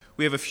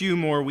We have a few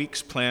more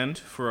weeks planned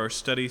for our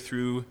study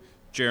through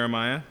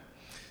Jeremiah.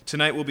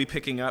 Tonight we'll be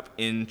picking up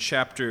in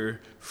chapter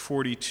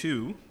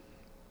 42.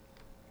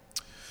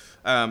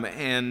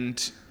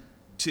 And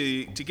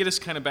to get us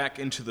kind of back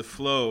into the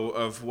flow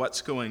of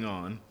what's going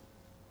on,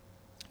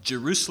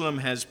 Jerusalem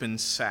has been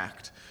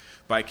sacked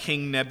by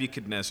King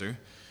Nebuchadnezzar.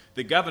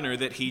 The governor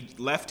that he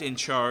left in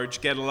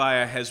charge,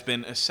 Gedaliah, has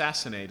been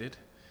assassinated.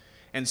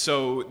 And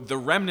so the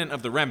remnant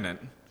of the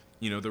remnant,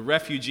 the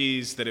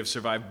refugees that have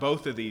survived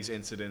both of these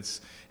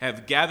incidents,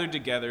 have gathered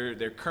together.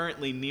 They're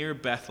currently near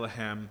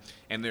Bethlehem,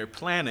 and they're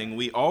planning,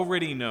 we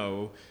already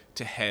know,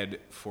 to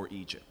head for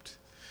Egypt.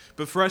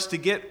 But for us to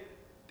get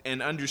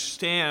and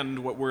understand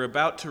what we're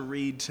about to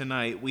read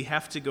tonight, we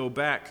have to go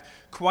back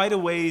quite a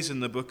ways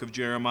in the book of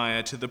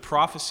Jeremiah to the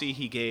prophecy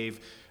he gave,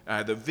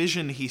 the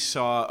vision he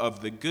saw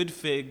of the good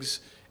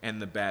figs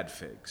and the bad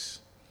figs.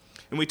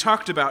 And we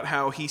talked about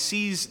how he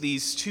sees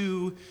these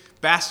two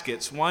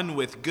baskets, one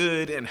with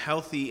good and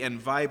healthy and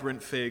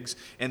vibrant figs,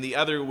 and the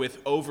other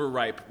with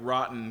overripe,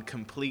 rotten,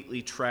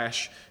 completely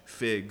trash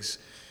figs.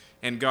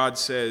 And God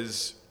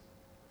says,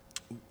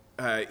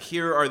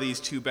 here are these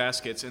two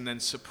baskets, and then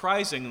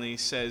surprisingly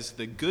says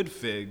the good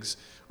figs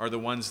are the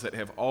ones that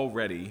have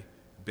already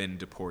been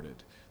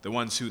deported, the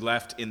ones who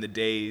left in the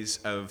days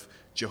of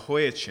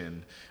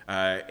Jehoiachin.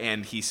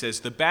 And he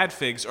says the bad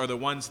figs are the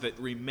ones that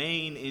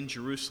remain in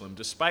Jerusalem,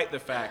 despite the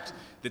fact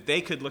that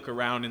they could look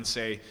around and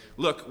say,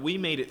 look, we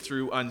made it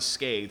through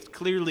unscathed.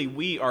 Clearly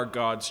we are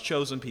God's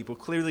chosen people.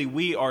 Clearly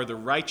we are the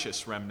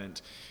righteous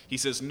remnant. He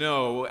says,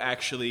 no,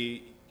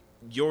 actually,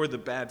 you're the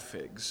bad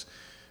figs.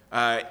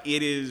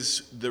 It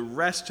is the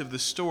rest of the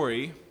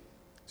story,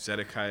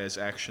 Zedekiah's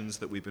actions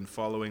that we've been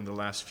following the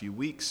last few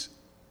weeks,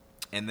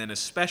 and then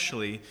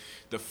especially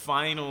the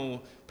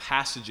final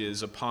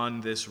passages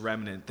upon this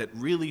remnant that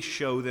really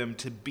show them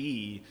to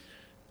be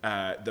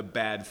the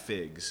bad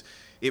figs.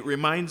 It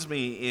reminds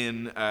me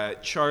in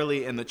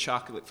Charlie and the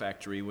Chocolate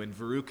Factory when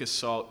Veruca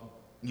Salt,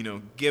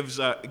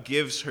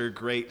 gives her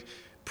great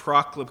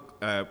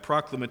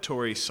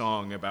proclamatory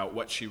song about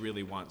what she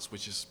really wants,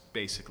 which is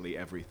basically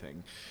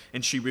everything.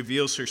 And she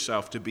reveals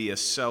herself to be a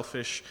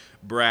selfish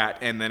brat,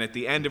 and then at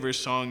the end of her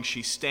song,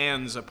 she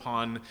stands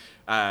upon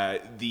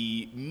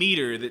the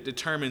meter that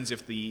determines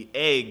if the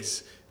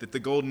eggs that the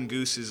golden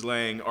goose is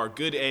laying are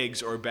good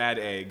eggs or bad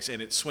eggs,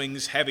 and it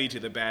swings heavy to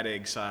the bad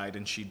egg side,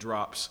 and she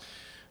drops.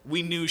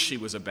 We knew she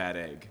was a bad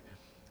egg,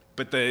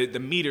 but the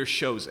meter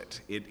shows it.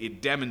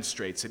 It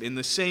demonstrates it. In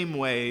the same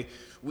way,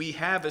 we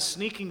have a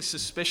sneaking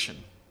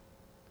suspicion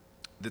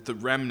that the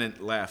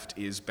remnant left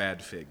is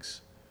bad figs.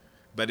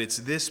 But it's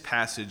this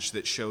passage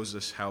that shows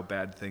us how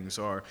bad things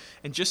are.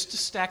 And just to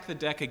stack the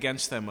deck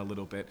against them a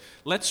little bit,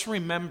 let's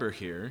remember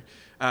here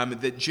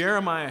that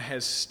Jeremiah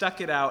has stuck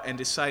it out and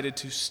decided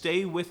to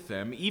stay with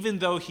them, even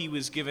though he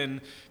was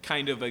given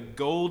kind of a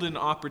golden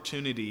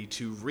opportunity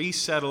to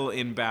resettle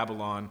in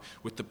Babylon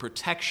with the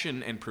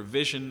protection and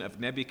provision of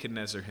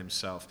Nebuchadnezzar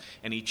himself.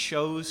 And he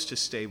chose to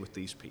stay with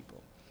these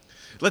people.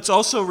 Let's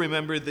also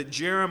remember that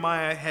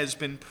Jeremiah has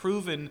been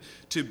proven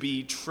to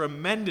be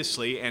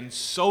tremendously and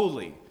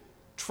solely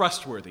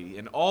trustworthy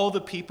in all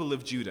the people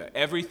of Judah.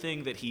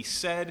 Everything that he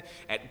said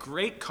at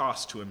great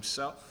cost to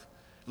himself,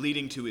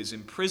 leading to his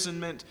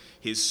imprisonment,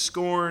 his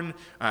scorn,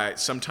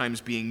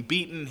 sometimes being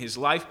beaten, his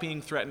life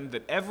being threatened,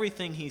 that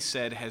everything he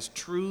said has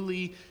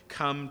truly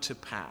come to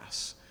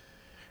pass.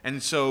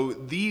 And so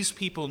these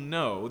people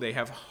know, they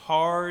have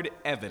hard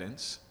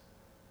evidence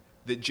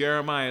that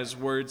Jeremiah's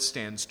word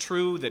stands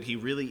true, that he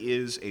really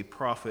is a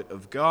prophet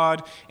of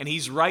God, and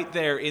he's right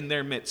there in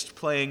their midst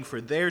playing for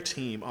their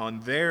team on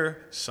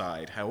their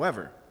side.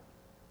 However,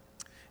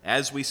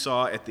 as we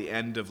saw at the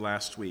end of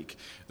last week,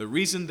 the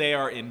reason they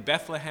are in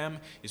Bethlehem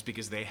is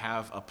because they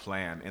have a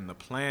plan, and the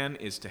plan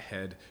is to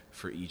head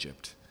for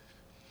Egypt.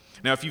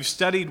 Now, if you've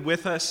studied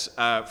with us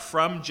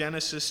from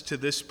Genesis to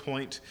this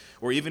point,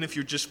 or even if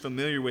you're just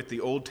familiar with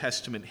the Old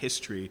Testament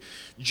history,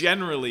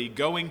 generally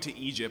going to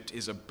Egypt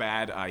is a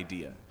bad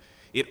idea.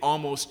 It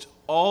almost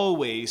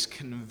always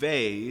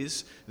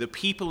conveys the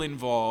people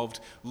involved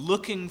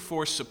looking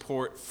for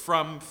support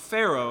from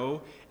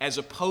Pharaoh as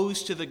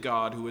opposed to the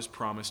God who has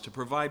promised to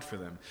provide for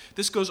them.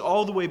 This goes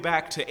all the way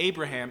back to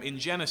Abraham in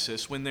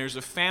Genesis when there's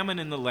a famine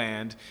in the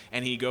land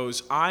and he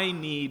goes, I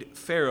need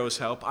Pharaoh's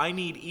help, I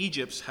need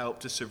Egypt's help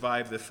to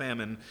survive the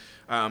famine.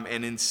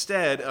 And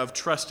instead of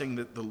trusting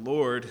that the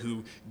Lord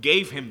who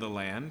gave him the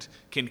land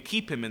can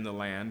keep him in the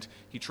land,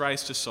 he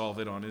tries to solve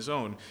it on his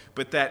own.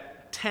 But that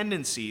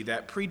tendency,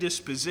 that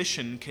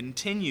predisposition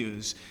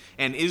continues,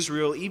 and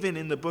Israel, even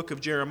in the book of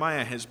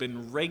Jeremiah, has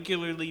been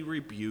regularly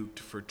rebuked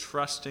for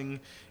trusting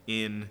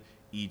in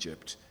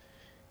Egypt.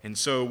 And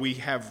so we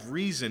have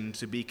reason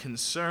to be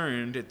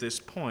concerned at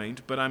this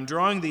point, but I'm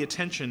drawing the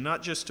attention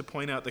not just to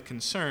point out the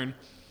concern,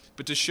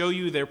 but to show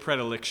you their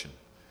predilection,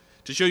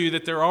 to show you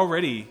that they're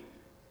already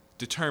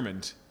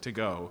determined to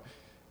go.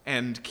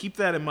 And keep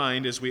that in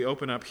mind as we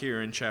open up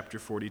here in chapter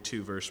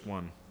 42, verse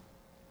 1.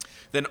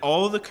 Then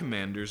all the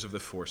commanders of the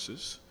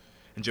forces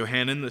And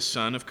Johanan the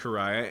son of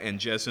Kareah and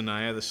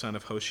Jezaniah the son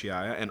of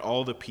Hoshaiah and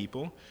all the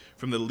people,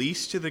 from the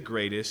least to the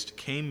greatest,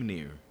 came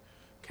near.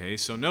 Okay,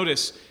 so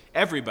notice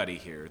everybody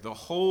here, the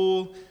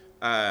whole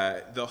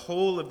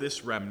of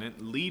this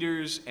remnant,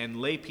 leaders and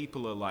lay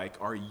people alike,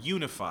 are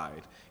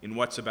unified in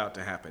what's about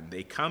to happen.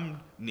 They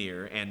come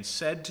near and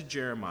said to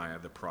Jeremiah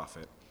the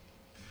prophet,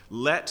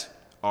 "Let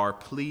our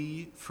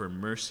plea for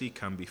mercy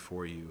come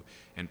before you,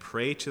 and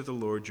pray to the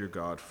Lord your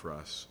God for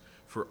us,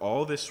 for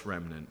all this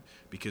remnant,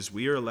 because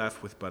we are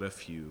left with but a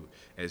few,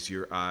 as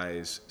your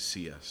eyes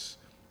see us."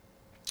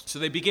 So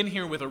they begin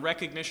here with a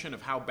recognition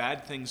of how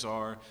bad things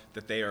are,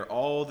 that they are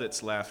all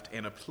that's left,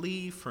 and a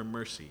plea for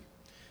mercy.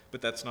 But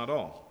that's not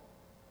all.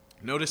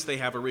 Notice they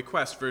have a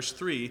request, verse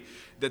 3,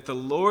 that the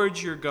Lord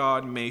your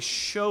God may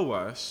show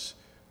us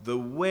the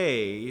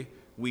way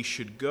we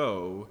should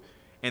go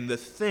and the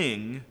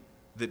thing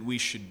that we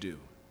should do.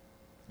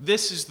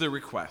 This is the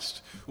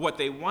request. What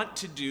they want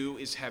to do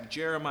is have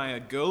Jeremiah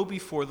go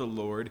before the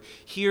Lord,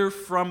 hear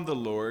from the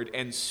Lord,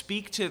 and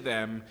speak to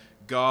them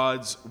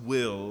God's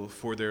will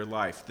for their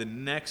life, the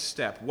next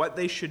step, what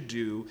they should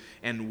do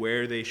and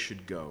where they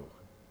should go.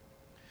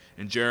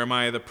 And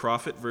Jeremiah the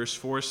prophet, verse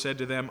 4, said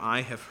to them,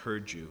 "I have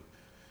heard you.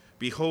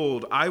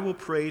 Behold, I will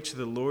pray to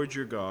the Lord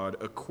your God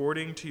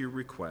according to your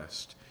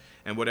request,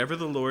 and whatever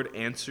the Lord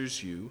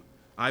answers you,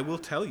 I will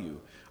tell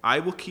you. I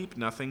will keep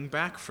nothing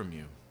back from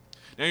you."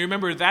 Now you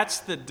remember, that's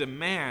the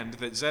demand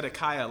that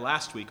Zedekiah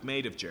last week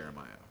made of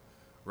Jeremiah,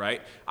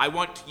 right? I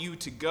want you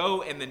to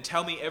go and then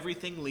tell me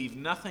everything, leave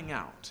nothing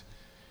out.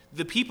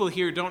 The people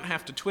here don't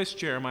have to twist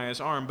Jeremiah's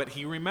arm, but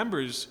he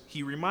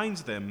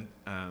reminds them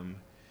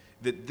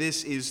that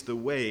this is the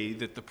way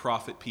that the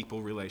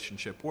prophet-people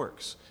relationship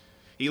works.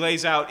 He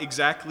lays out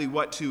exactly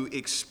what to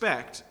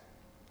expect.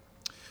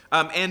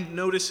 And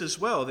notice as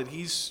well that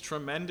he's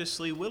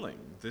tremendously willing.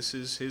 This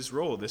is his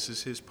role. This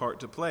is his part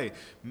to play.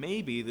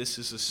 Maybe this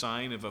is a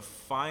sign of a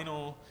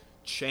final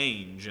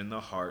change in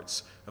the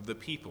hearts of the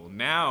people.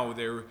 Now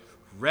they're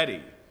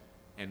ready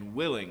and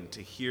willing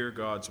to hear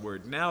God's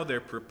word. Now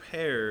they're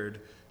prepared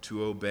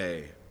to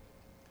obey.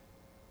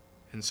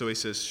 And so he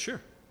says,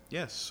 "Sure,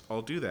 yes,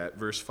 I'll do that."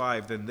 Verse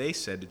 5, "Then they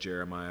said to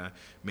Jeremiah,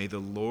 'May the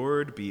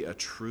Lord be a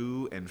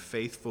true and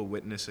faithful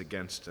witness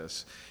against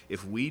us,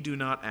 if we do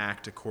not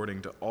act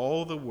according to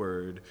all the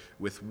word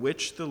with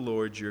which the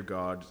Lord your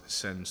God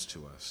sends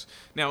to us.'"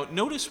 Now,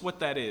 notice what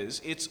that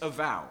is. It's a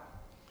vow.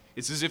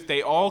 It's as if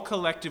they all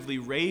collectively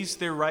raise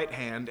their right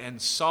hand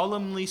and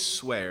solemnly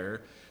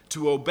swear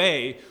to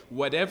obey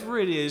whatever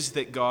it is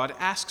that God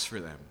asks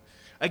for them.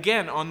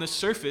 Again, on the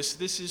surface,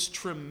 this is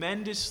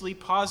tremendously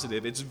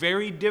positive. It's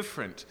very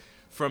different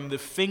from the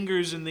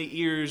fingers in the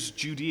ears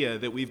Judea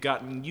that we've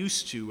gotten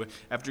used to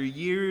after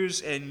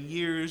years and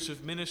years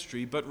of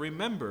ministry. But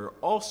remember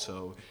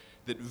also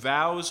that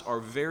vows are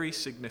very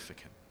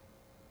significant.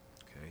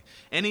 Okay?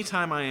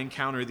 Anytime I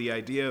encounter the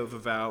idea of a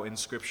vow in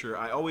Scripture,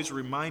 I always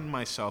remind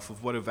myself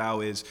of what a vow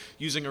is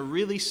using a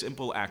really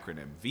simple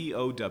acronym,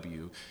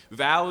 VOW.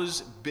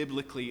 Vows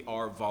biblically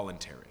are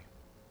voluntary.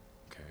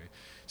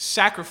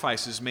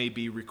 Sacrifices may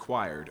be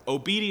required.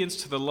 Obedience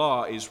to the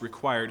law is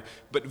required,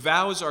 but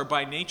vows are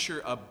by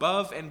nature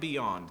above and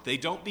beyond. They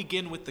don't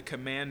begin with the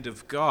command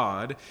of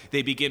God.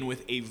 They begin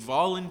with a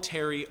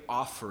voluntary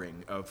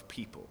offering of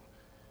people.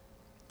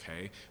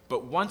 Okay?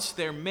 But once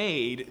they're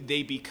made,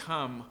 they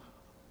become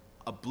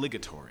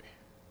obligatory.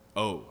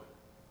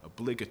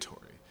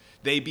 Obligatory.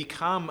 They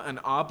become an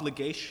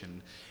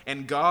obligation,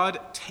 and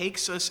God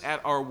takes us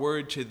at our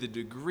word to the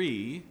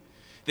degree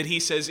that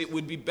he says it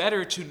would be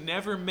better to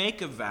never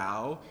make a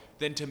vow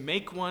than to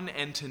make one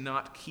and to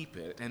not keep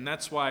it. And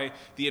that's why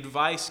the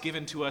advice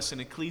given to us in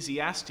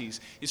Ecclesiastes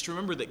is to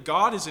remember that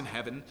God is in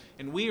heaven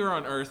and we are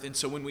on earth, and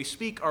so when we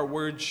speak, our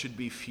words should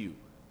be few.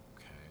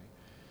 Okay?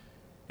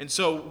 And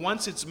so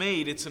once it's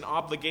made, it's an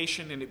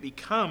obligation, and it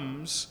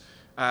becomes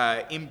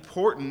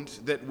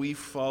important that we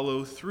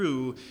follow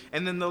through.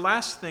 And then the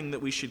last thing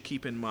that we should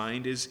keep in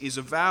mind is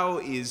a vow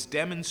is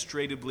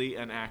demonstratively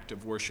an act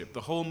of worship.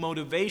 The whole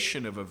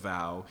motivation of a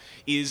vow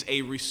is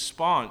a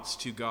response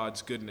to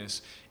God's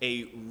goodness,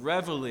 a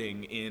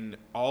reveling in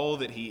all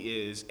that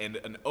he is, and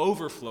an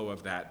overflow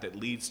of that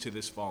leads to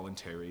this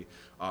voluntary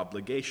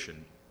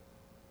obligation.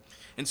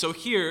 And so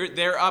here,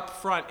 they're up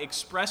front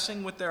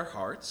expressing with their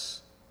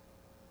hearts,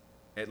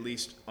 at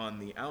least on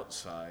the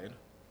outside,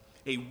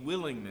 a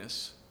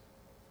willingness,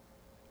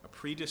 a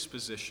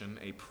predisposition,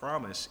 a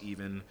promise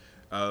even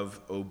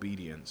of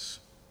obedience.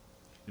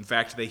 In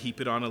fact, they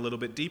heap it on a little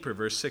bit deeper.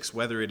 Verse 6,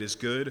 "Whether it is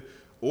good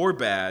or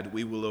bad,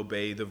 we will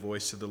obey the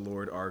voice of the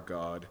Lord our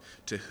God,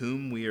 to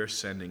whom we are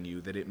sending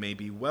you, that it may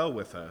be well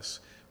with us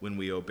when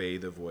we obey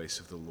the voice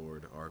of the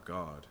Lord our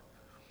God."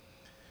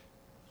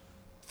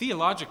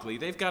 Theologically,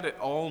 they've got it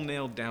all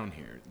nailed down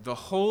here. The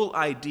whole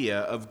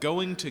idea of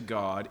going to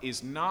God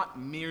is not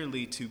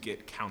merely to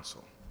get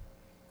counsel.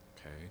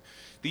 Okay?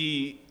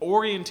 The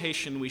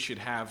orientation we should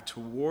have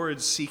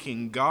towards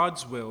seeking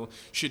God's will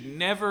should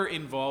never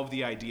involve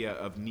the idea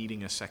of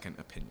needing a second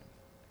opinion.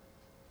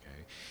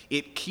 Okay?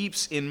 it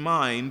keeps in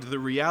mind the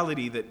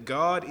reality that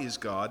God is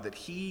God, that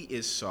he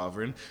is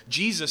sovereign.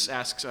 Jesus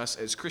asks us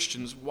as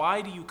Christians,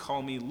 why do you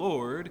call me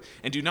Lord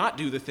and do not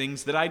do the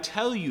things that I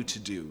tell you to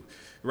do?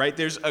 Right?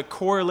 There's a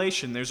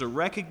correlation, there's a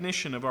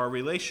recognition of our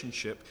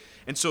relationship.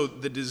 And so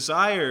the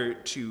desire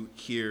to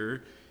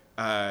hear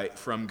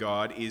from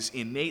God is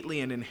innately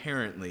and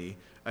inherently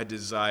a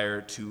desire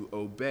to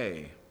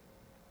obey.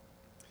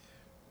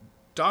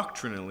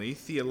 Doctrinally,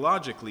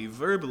 theologically,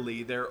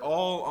 verbally, they're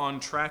all on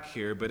track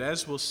here, but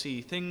as we'll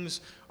see,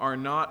 things are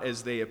not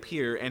as they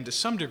appear, and to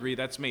some degree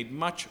that's made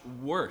much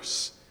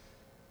worse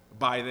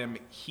by them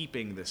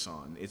heaping this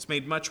on. It's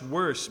made much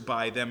worse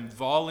by them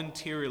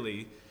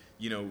voluntarily,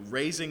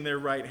 raising their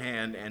right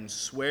hand and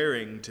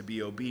swearing to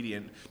be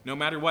obedient, no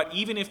matter what,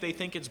 even if they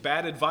think it's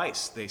bad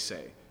advice, they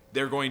say.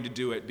 They're going to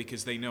do it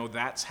because they know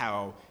that's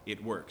how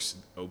it works.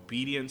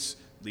 Obedience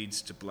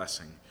leads to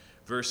blessing.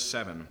 Verse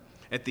 7.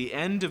 At the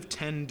end of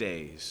 10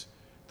 days,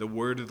 the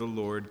word of the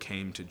Lord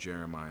came to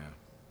Jeremiah.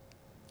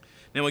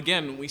 Now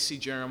again, we see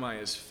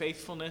Jeremiah's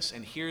faithfulness,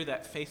 and here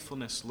that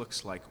faithfulness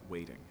looks like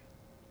waiting.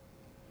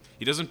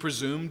 He doesn't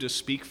presume to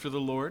speak for the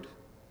Lord.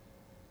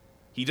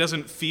 He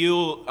doesn't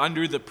feel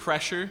under the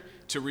pressure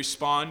to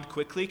respond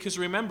quickly, because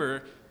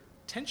remember,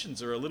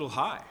 tensions are a little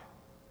high.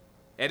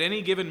 At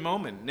any given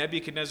moment,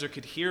 Nebuchadnezzar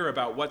could hear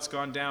about what's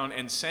gone down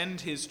and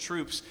send his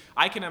troops.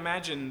 I can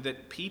imagine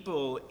that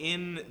people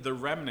in the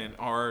remnant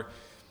are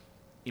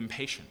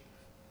impatient.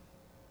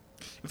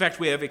 In fact,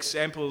 we have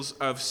examples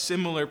of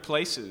similar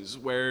places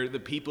where the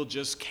people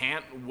just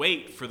can't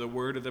wait for the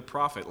word of the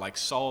prophet, like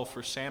Saul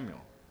for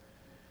Samuel.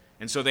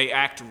 And so they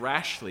act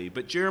rashly.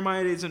 But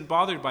Jeremiah isn't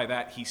bothered by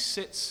that. He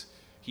sits,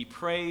 he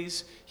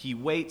prays, he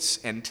waits,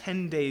 and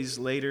 10 days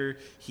later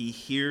he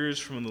hears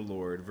from the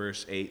Lord.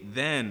 Verse 8,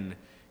 then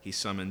he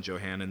summoned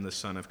Johanan the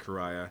son of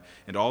Kareah,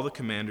 and all the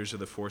commanders of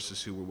the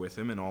forces who were with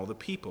him, and all the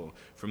people,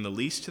 from the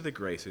least to the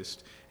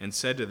greatest, and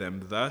said to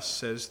them, thus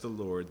says the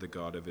Lord, the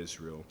God of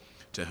Israel,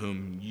 to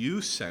whom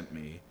you sent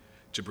me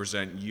to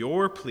present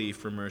your plea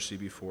for mercy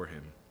before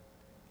him.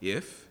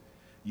 If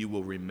you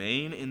will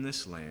remain in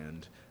this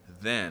land,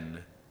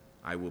 then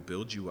I will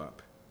build you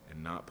up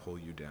and not pull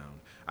you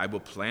down. I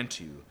will plant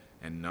you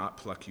and not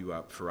pluck you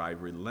up, for I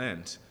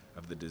relent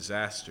of the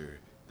disaster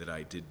that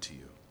I did to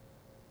you.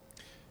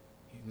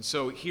 And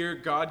so here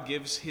God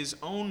gives his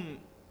own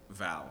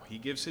vow. He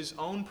gives his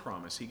own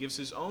promise. He gives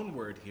his own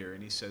word here,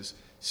 and he says,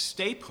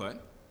 stay put,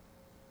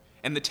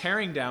 and the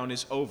tearing down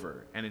is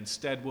over, and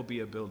instead will be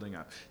a building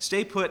up.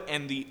 Stay put,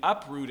 and the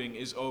uprooting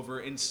is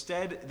over.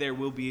 Instead, there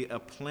will be a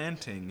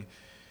planting.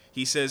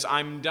 He says,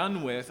 I'm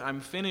done with,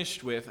 I'm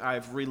finished with,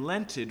 I've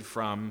relented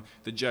from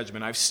the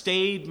judgment. I've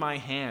stayed my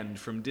hand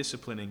from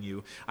disciplining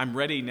you. I'm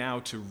ready now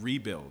to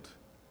rebuild.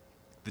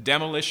 The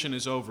demolition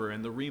is over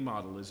and the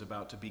remodel is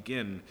about to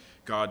begin,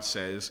 God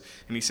says.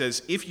 And he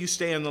says, if you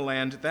stay in the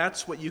land,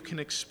 that's what you can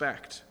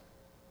expect.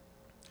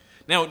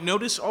 Now,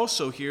 notice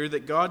also here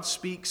that God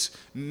speaks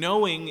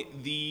knowing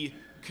the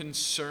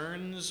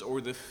concerns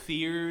or the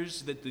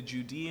fears that the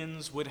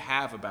Judeans would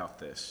have about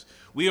this.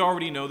 We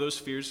already know those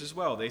fears as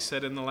well. They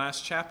said in the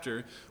last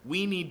chapter,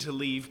 we need to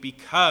leave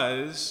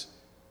because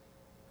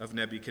of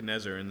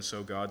Nebuchadnezzar. And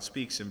so God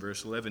speaks in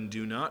verse 11,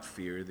 do not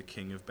fear the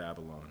king of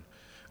Babylon,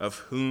 of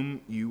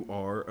whom you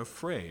are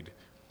afraid.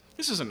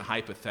 This isn't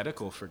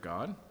hypothetical for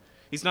God.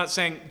 He's not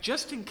saying,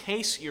 just in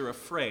case you're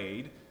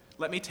afraid,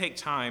 let me take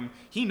time.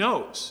 He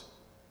knows.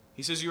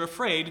 He says, you're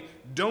afraid,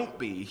 don't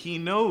be. He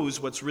knows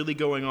what's really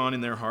going on in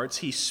their hearts.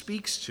 He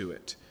speaks to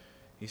it.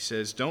 He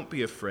says, don't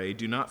be afraid.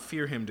 Do not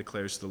fear him,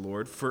 declares the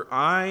Lord, for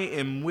I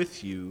am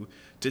with you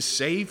to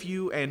save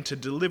you and to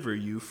deliver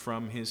you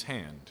from his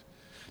hand.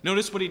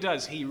 Notice what he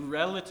does. He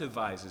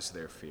relativizes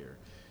their fear.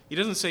 He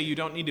doesn't say you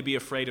don't need to be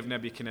afraid of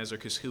Nebuchadnezzar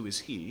because who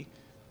is he?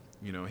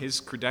 His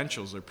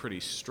credentials are pretty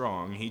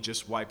strong. He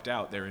just wiped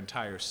out their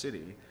entire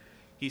city.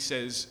 He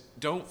says,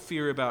 don't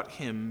fear about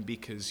him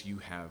because you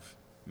have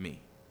me.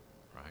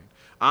 Right?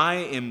 I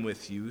am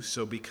with you,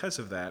 so because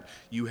of that,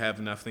 you have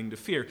nothing to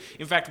fear.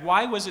 In fact,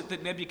 why was it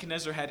that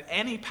Nebuchadnezzar had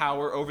any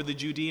power over the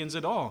Judeans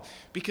at all?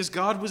 Because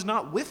God was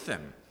not with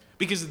them.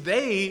 Because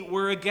they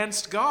were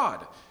against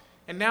God.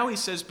 And now he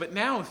says, but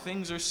now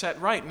things are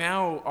set right.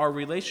 Now our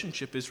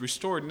relationship is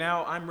restored.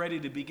 Now I'm ready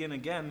to begin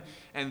again.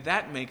 And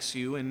that makes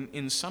you,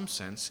 in some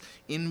sense,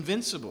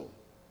 invincible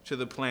to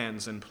the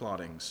plans and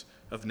plottings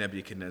of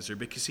Nebuchadnezzar,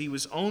 because he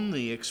was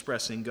only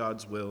expressing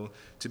God's will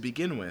to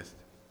begin with.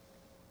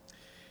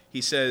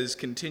 He says,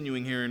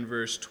 continuing here in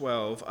verse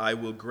 12, I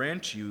will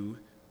grant you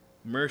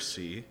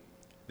mercy,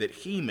 that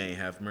he may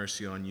have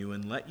mercy on you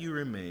and let you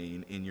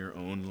remain in your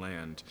own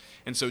land.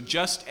 And so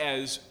just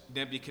as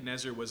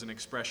Nebuchadnezzar was an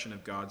expression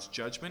of God's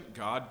judgment,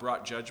 God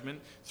brought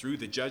judgment through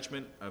the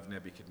judgment of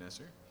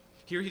Nebuchadnezzar.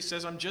 Here he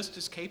says, I'm just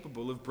as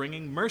capable of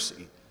bringing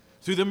mercy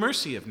through the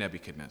mercy of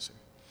Nebuchadnezzar.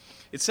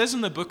 It says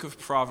in the book of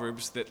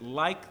Proverbs that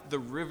like the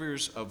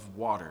rivers of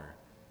water,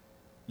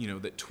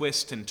 that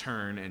twist and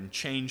turn and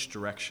change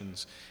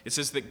directions, it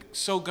says that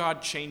so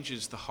God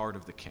changes the heart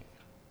of the king.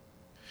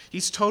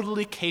 He's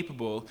totally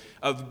capable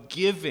of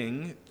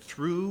giving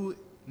through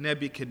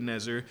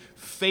Nebuchadnezzar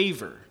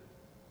favor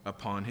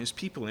upon his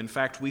people. In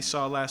fact, we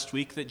saw last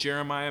week that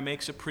Jeremiah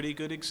makes a pretty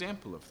good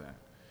example of that.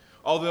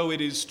 Although it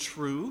is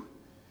true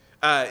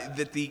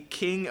that the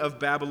king of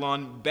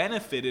Babylon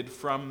benefited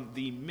from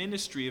the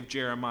ministry of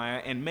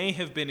Jeremiah and may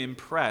have been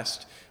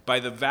impressed by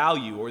the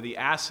value or the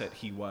asset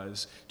he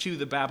was to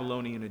the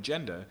Babylonian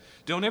agenda,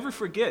 don't ever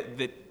forget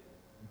that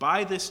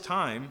by this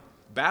time,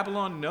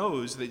 Babylon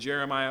knows that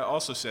Jeremiah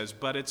also says,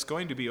 but it's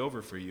going to be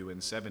over for you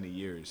in 70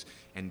 years,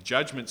 and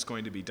judgment's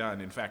going to be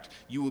done. In fact,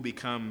 you will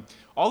become,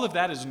 all of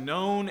that is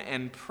known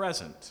and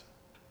present.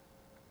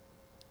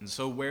 And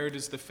so where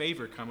does the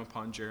favor come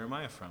upon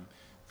Jeremiah from?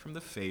 From the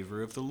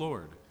favor of the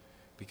Lord,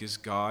 because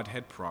God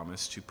had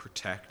promised to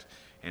protect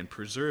and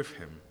preserve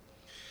him.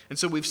 And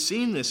so we've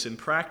seen this in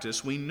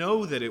practice. We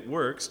know that it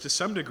works. To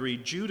some degree,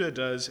 Judah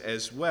does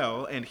as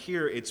well, and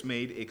here it's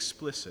made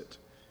explicit.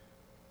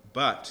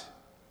 But,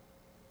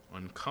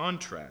 on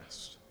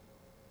contrast,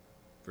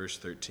 verse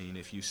 13,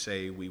 if you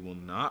say, we will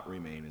not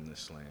remain in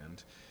this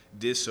land,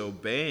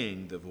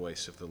 disobeying the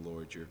voice of the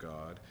Lord your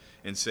God,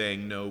 and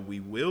saying, no, we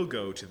will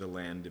go to the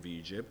land of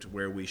Egypt,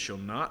 where we shall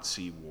not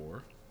see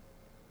war,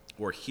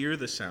 or hear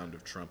the sound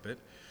of trumpet,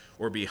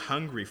 or be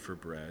hungry for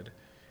bread,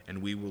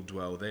 and we will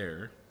dwell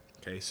there.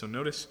 Okay, so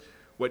notice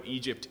what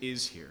Egypt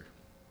is here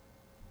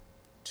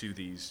to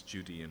these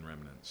Judean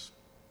remnants.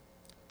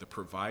 The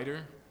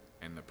provider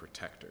and the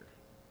protector.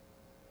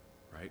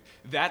 Right?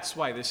 That's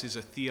why this is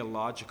a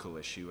theological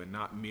issue and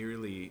not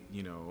merely,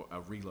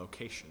 a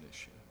relocation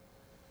issue.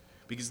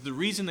 Because the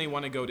reason they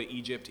want to go to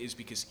Egypt is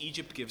because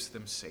Egypt gives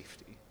them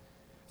safety.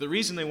 The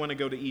reason they want to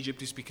go to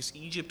Egypt is because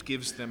Egypt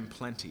gives them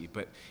plenty.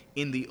 But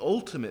in the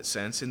ultimate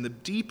sense, in the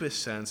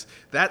deepest sense,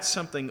 that's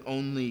something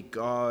only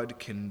God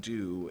can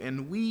do.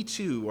 And we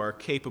too are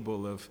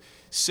capable of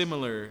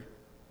similar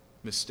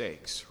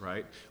mistakes,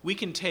 right? We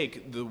can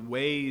take the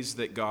ways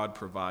that God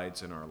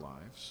provides in our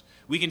lives.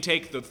 We can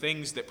take the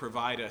things that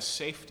provide us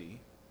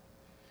safety,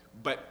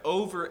 but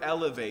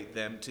over-elevate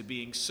them to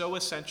being so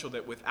essential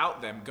that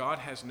without them, God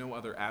has no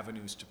other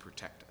avenues to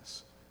protect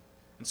us.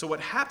 And so what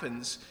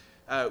happens,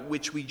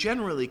 which we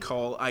generally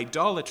call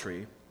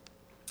idolatry,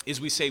 is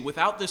we say,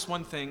 without this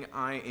one thing,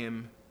 I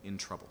am in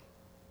trouble.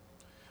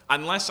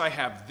 Unless I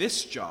have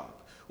this job,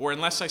 or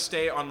unless I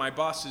stay on my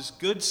boss's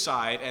good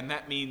side, and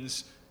that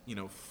means,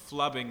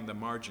 flubbing the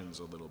margins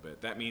a little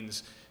bit. That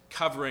means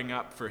covering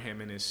up for him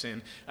in his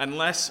sin.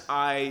 Unless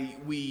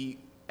we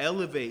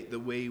elevate the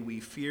way we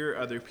fear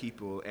other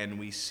people and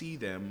we see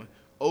them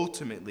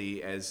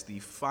ultimately as the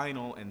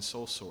final and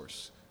sole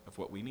source of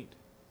what we need.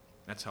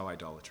 That's how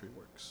idolatry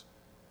works.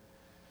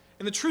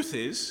 And the truth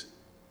is,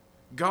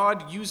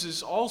 God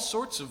uses all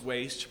sorts of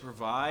ways to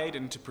provide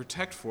and to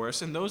protect for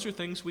us, and those are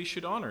things we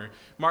should honor.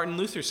 Martin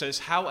Luther says,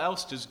 how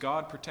else does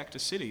God protect a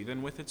city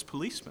than with its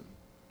policemen?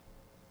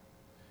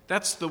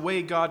 That's the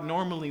way God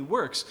normally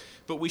works,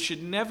 but we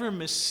should never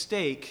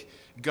mistake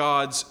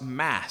God's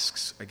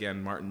masks,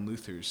 again, Martin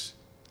Luther's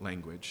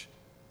language,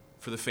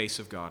 for the face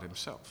of God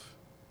himself.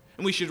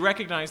 And we should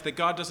recognize that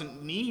God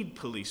doesn't need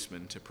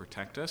policemen to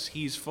protect us.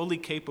 He's fully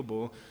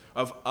capable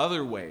of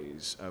other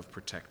ways of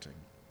protecting.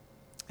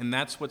 And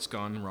that's what's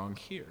gone wrong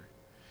here.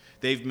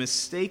 They've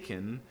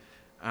mistaken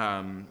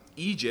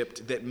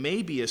Egypt, that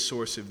may be a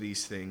source of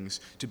these things,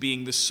 to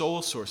being the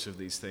sole source of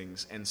these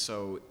things, and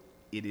so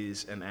it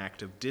is an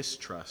act of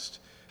distrust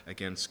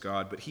against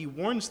God. But he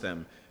warns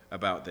them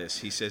about this.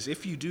 He says,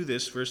 if you do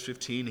this, verse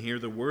 15, hear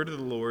the word of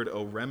the Lord,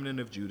 O remnant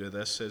of Judah,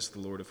 thus says the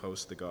Lord of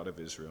hosts, the God of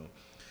Israel.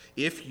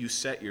 If you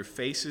set your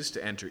faces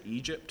to enter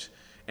Egypt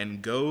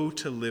and go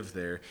to live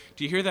there.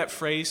 Do you hear that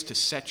phrase, to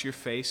set your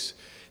face?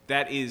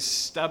 That is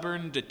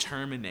stubborn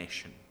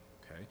determination.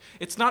 Okay?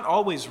 It's not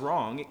always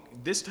wrong.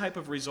 This type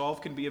of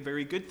resolve can be a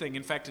very good thing.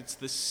 In fact, it's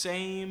the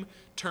same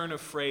turn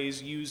of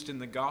phrase used in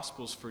the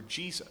Gospels for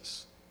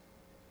Jesus.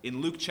 In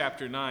Luke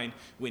chapter 9,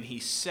 when he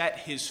set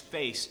his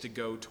face to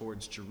go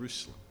towards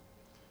Jerusalem.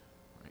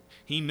 Right?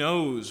 He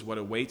knows what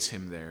awaits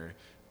him there,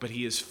 but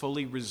he is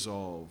fully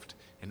resolved,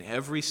 and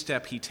every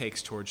step he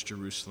takes towards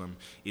Jerusalem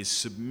is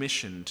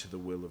submission to the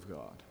will of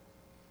God.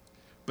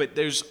 But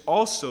there's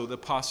also the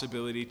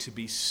possibility to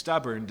be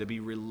stubborn, to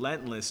be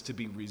relentless, to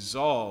be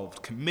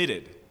resolved,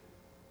 committed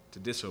to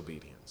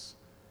disobedience.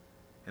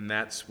 And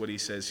that's what he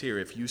says here.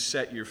 If you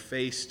set your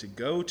face to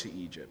go to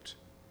Egypt,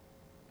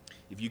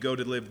 if you go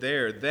to live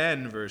there,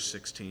 then, verse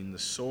 16, the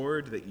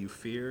sword that you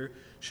fear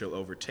shall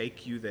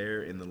overtake you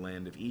there in the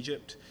land of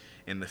Egypt,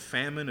 and the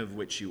famine of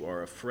which you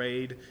are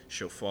afraid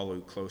shall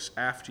follow close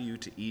after you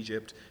to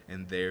Egypt,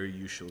 and there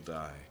you shall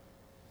die.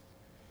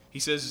 He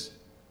says,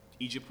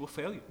 Egypt will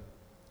fail you.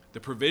 The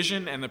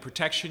provision and the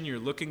protection you're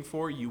looking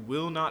for, you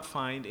will not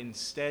find.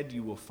 Instead,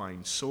 you will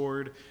find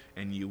sword,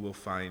 and you will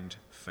find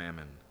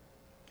famine.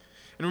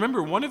 And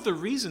remember, one of the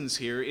reasons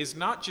here is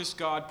not just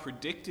God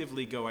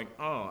predictively going,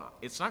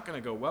 it's not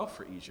going to go well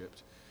for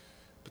Egypt,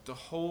 but the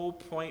whole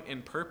point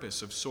and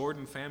purpose of sword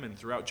and famine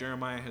throughout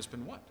Jeremiah has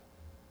been what?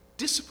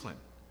 Discipline.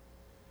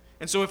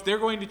 And so if they're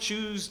going to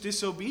choose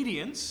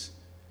disobedience,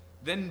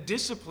 then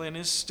discipline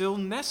is still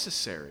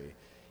necessary.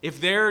 if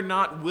they're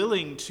not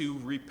willing to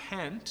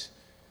repent,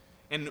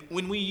 and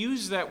when we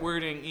use that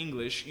word in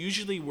English,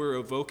 usually we're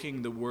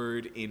evoking the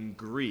word in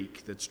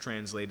Greek that's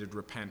translated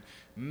repent,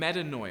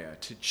 metanoia,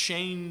 to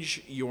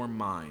change your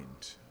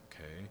mind.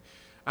 Okay,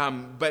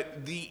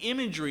 but the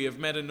imagery of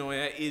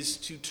metanoia is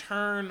to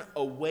turn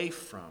away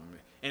from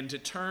and to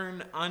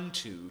turn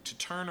unto, to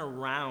turn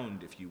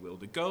around, if you will,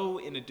 to go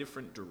in a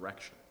different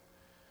direction.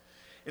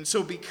 And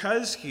so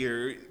because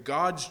here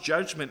God's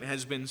judgment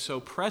has been so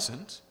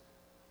present,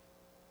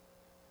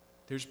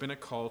 there's been a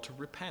call to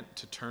repent,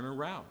 to turn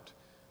around.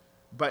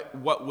 But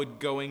what would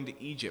going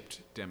to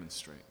Egypt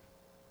demonstrate?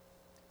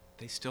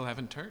 They still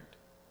haven't turned.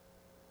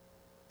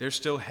 They're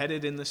still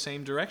headed in the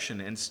same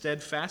direction and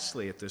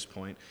steadfastly at this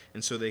point,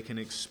 and so they can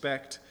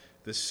expect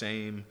the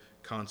same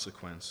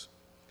consequence.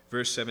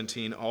 Verse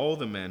 17, all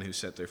the men who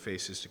set their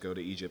faces to go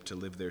to Egypt to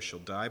live there shall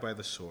die by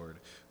the sword,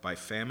 by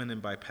famine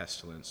and by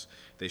pestilence.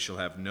 They shall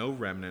have no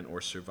remnant or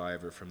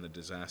survivor from the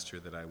disaster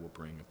that I will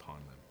bring upon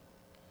them.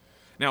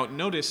 Now,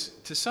 notice,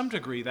 to some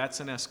degree, that's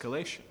an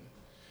escalation.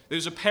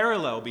 There's a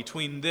parallel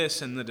between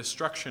this and the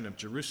destruction of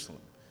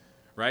Jerusalem,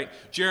 right?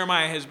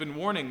 Jeremiah has been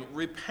warning,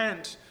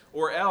 repent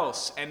or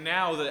else, and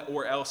now the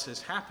or else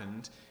has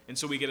happened, and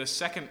so we get a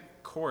second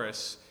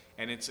chorus,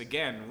 and it's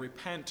again,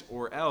 repent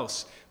or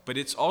else, but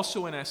it's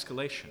also an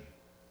escalation,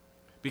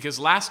 because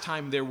last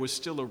time there was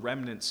still a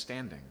remnant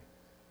standing,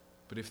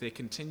 but if they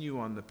continue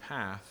on the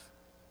path,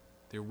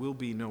 there will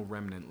be no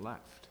remnant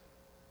left.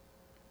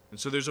 And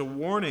so there's a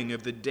warning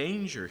of the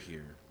danger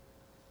here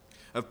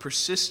of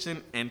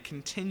persistent and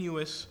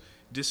continuous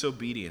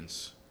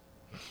disobedience.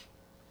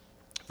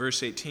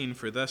 Verse 18,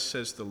 for thus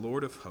says the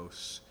Lord of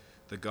hosts,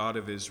 the God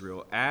of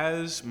Israel,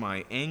 as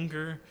my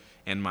anger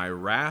and my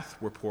wrath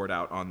were poured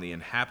out on the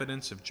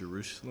inhabitants of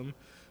Jerusalem,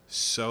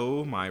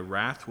 so my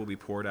wrath will be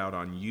poured out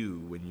on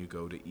you when you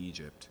go to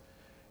Egypt.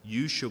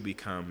 You shall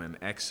become an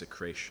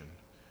execration,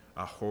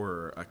 a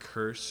horror, a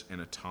curse, and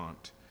a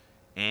taunt,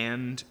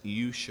 and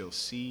you shall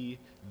see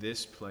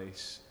this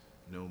place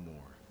no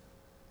more.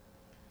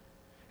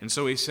 And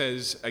so he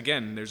says,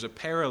 again, there's a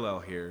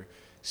parallel here.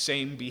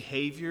 Same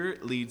behavior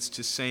leads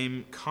to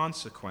same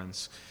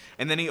consequence.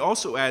 And then he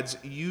also adds,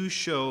 you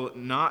shall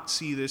not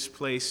see this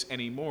place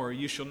anymore.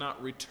 You shall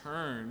not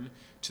return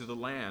to the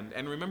land.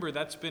 And remember,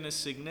 that's been a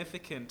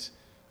significant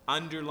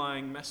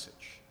underlying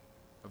message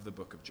of the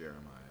book of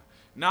Jeremiah.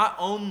 Not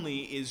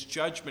only is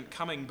judgment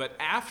coming, but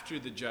after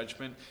the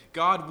judgment,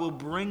 God will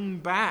bring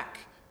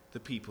back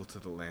the people to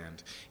the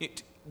land.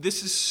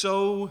 This is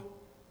so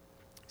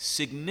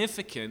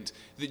significant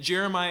that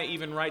Jeremiah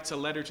even writes a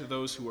letter to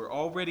those who are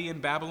already in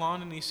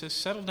Babylon, and he says,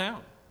 settle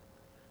down.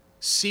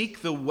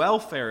 Seek the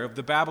welfare of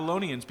the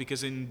Babylonians,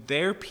 because in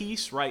their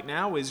peace right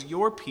now is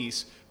your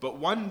peace, but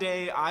one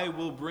day I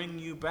will bring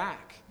you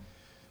back.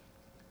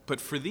 But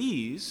for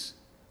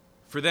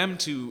them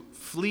to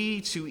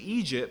flee to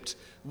Egypt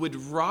would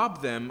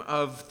rob them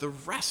of the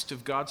rest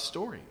of God's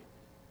story.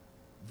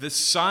 The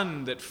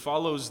sun that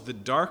follows the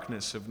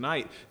darkness of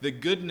night, the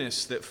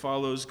goodness that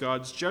follows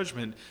God's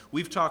judgment.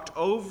 We've talked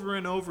over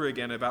and over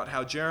again about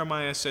how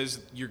Jeremiah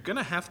says you're going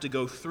to have to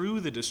go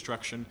through the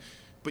destruction,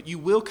 but you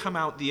will come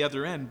out the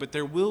other end. But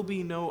there will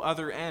be no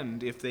other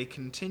end if they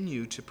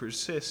continue to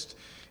persist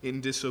in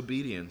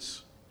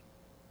disobedience.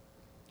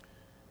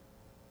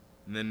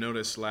 And then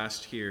notice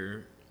last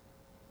here,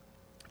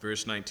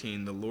 verse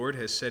 19, the Lord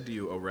has said to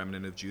you, O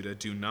remnant of Judah,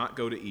 do not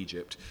go to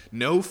Egypt.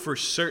 Know for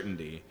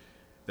certainty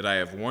that I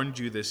have warned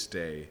you this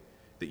day,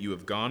 that you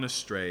have gone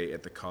astray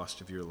at the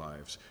cost of your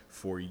lives.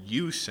 For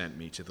you sent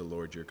me to the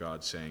Lord your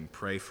God, saying,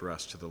 pray for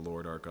us to the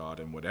Lord our God,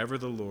 and whatever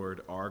the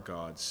Lord our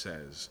God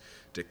says,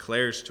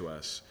 declares to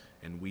us,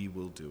 and we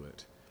will do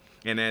it.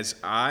 And as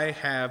I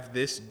have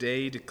this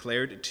day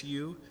declared it to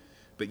you,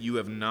 but you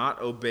have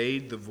not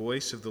obeyed the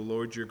voice of the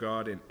Lord your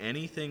God in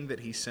anything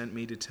that he sent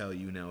me to tell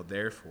you, now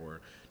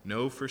therefore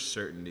know for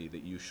certainty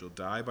that you shall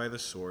die by the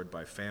sword,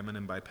 by famine,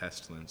 and by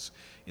pestilence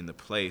in the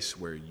place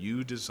where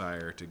you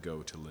desire to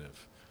go to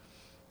live.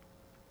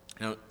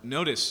 Now,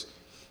 notice,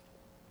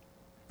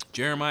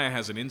 Jeremiah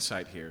has an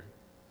insight here.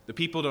 The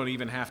people don't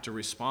even have to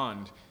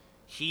respond.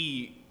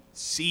 He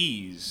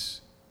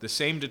sees the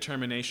same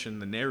determination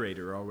the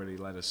narrator already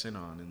let us in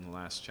on in the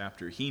last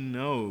chapter. He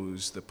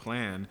knows the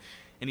plan,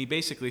 and he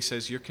basically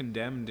says, you're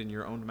condemned in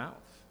your own mouth.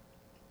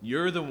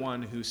 You're the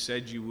one who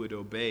said you would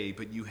obey,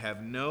 but you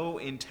have no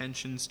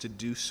intentions to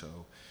do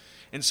so.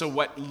 And so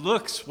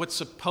what's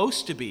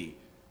supposed to be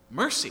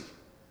mercy,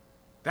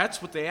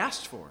 that's what they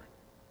asked for.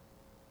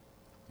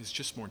 It's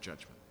just more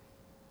judgment.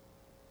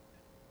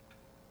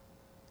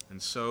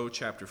 And so,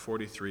 chapter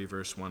 43,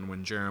 verse 1,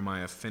 when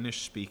Jeremiah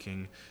finished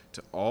speaking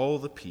to all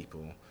the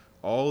people,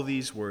 all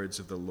these words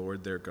of the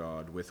Lord their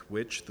God, with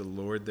which the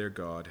Lord their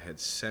God had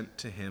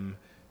sent him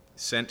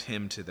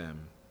to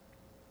them,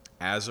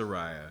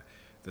 Azariah,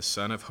 the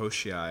son of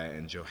Hoshea,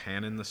 and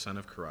Johanan, the son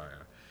of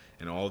Kareah,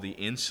 and all the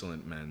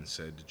insolent men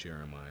said to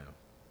Jeremiah.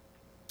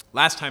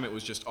 Last time it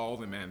was just all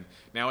the men.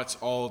 Now it's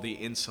all the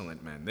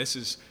insolent men. This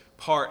is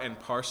part and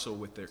parcel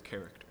with their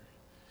character.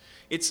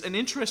 It's an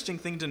interesting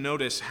thing to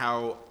notice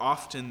how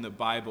often the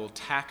Bible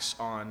tacks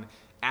on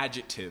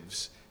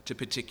adjectives to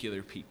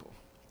particular people.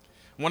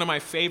 One of my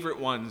favorite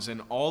ones in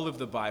all of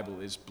the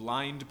Bible is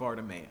blind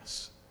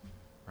Bartimaeus,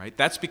 right?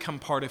 That's become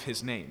part of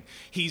his name.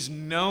 He's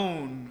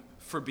known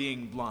for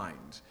being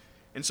blind.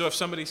 And so if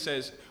somebody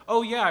says,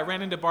 oh yeah, I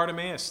ran into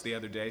Bartimaeus the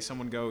other day,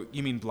 someone go,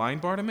 you mean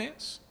blind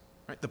Bartimaeus?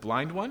 Right? The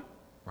blind one?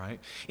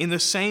 Right? In the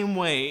same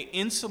way,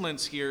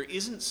 insolence here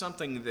isn't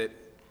something that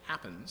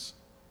happens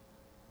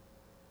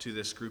to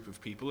this group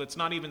of people. It's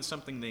not even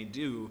something they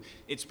do.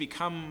 It's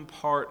become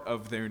part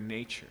of their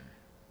nature.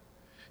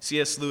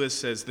 C.S. Lewis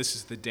says this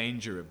is the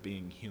danger of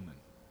being human.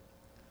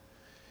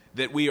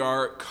 That we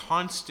are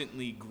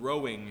constantly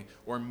growing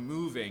or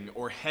moving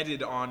or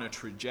headed on a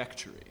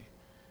trajectory.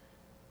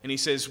 And he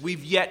says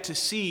we've yet to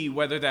see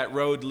whether that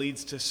road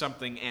leads to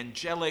something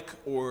angelic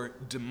or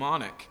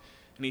demonic.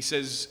 And he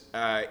says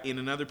in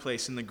another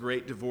place in The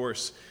Great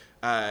Divorce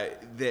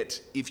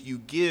that if you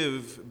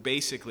give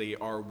basically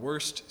our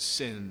worst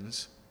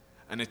sins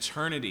an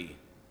eternity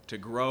to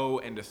grow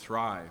and to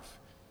thrive,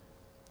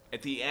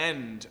 at the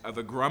end of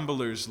a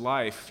grumbler's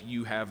life,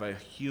 you have a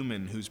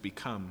human who's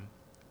become,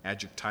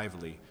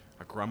 adjectively,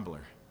 a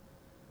grumbler.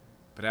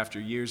 But after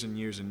years and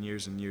years and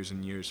years and years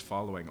and years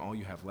following, all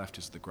you have left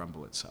is the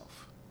grumble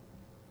itself.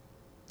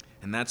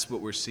 And that's what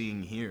we're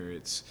seeing here.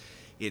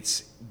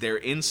 It's their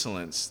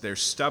insolence, their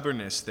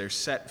stubbornness, their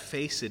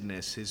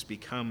set-facedness has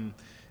become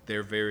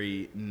their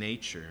very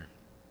nature.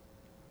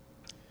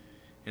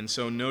 And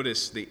so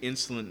notice the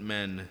insolent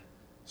men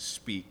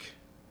speak.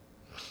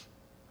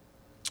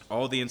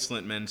 All the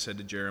insolent men said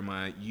to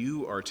Jeremiah,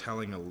 you are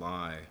telling a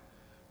lie.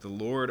 The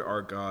Lord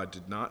our God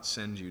did not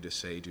send you to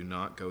say, do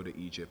not go to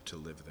Egypt to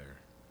live there.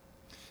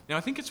 Now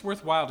I think it's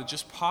worthwhile to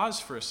just pause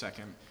for a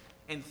second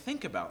and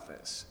think about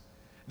this.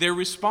 Their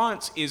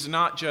response is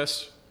not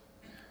just,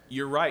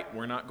 you're right,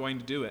 we're not going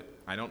to do it.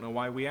 I don't know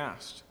why we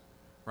asked.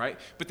 Right?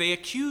 But they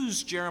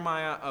accuse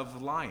Jeremiah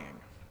of lying.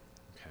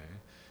 Okay.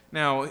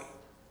 Now,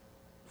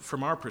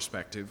 from our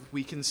perspective,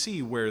 we can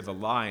see where the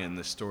lie in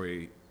the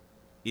story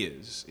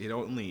is. It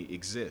only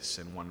exists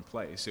in one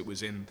place. It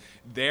was in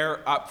their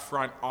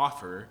upfront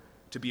offer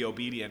to be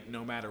obedient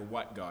no matter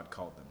what God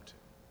called them to.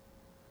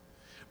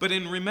 But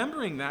in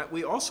remembering that,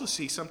 we also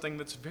see something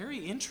that's very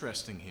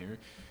interesting here,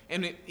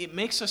 and it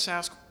makes us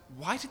ask,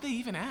 why did they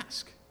even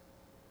ask?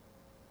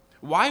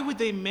 Why would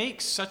they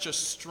make such a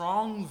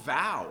strong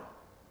vow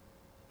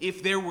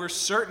if there were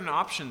certain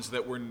options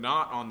that were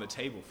not on the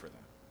table for them?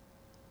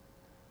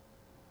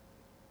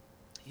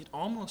 It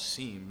almost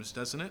seems,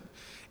 doesn't it,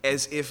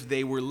 as if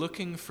they were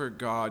looking for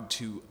God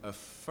to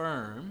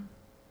affirm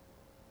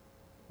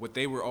what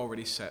they were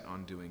already set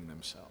on doing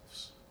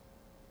themselves.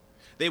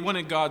 They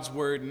wanted God's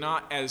word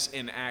not as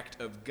an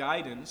act of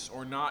guidance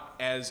or not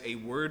as a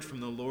word from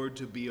the Lord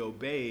to be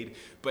obeyed,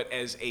 but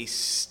as a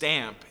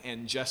stamp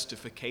and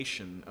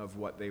justification of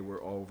what they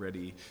were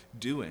already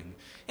doing.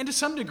 And to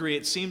some degree,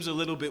 it seems a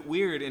little bit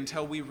weird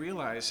until we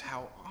realize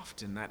how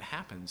often that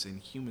happens in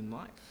human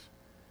life.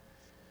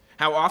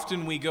 How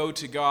often we go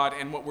to God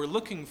and what we're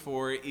looking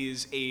for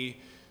is a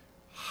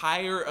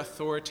higher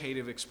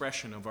authoritative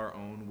expression of our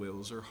own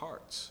wills or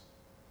hearts.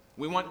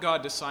 We want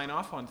God to sign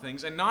off on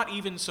things, and not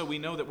even so we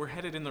know that we're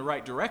headed in the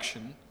right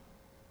direction,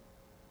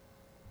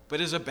 but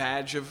as a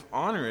badge of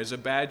honor, as a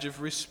badge of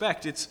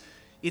respect.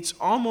 It's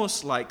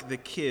almost like the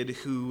kid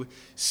who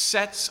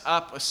sets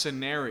up a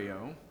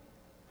scenario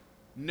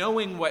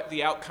knowing what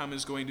the outcome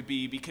is going to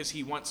be because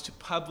he wants to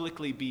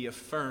publicly be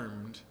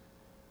affirmed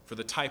for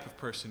the type of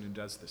person who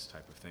does this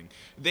type of thing.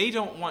 They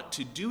don't want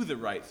to do the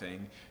right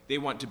thing. They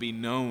want to be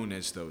known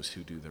as those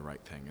who do the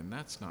right thing, and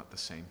that's not the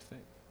same thing.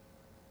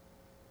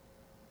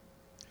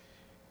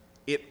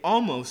 It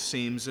almost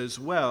seems as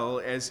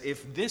well as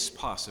if this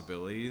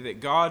possibility,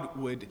 that God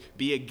would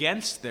be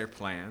against their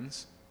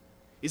plans,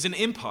 is an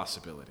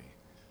impossibility.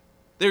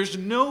 There's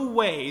no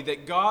way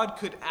that God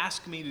could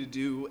ask me to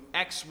do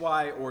X,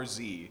 Y, or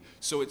Z,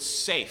 so it's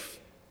safe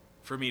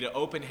for me to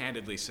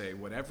open-handedly say,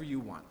 whatever you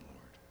want,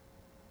 Lord.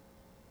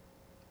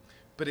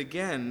 But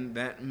again,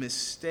 that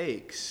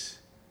mistakes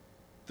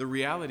the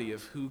reality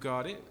of who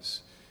God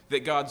is.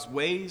 That God's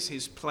ways,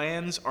 his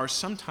plans are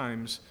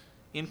sometimes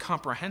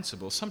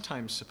incomprehensible,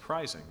 sometimes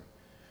surprising.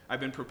 I've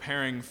been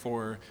preparing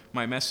for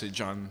my message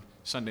on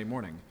Sunday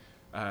morning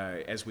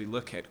as we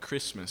look at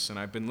Christmas, and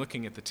I've been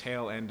looking at the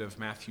tail end of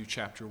Matthew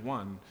chapter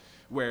 1,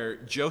 where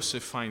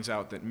Joseph finds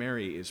out that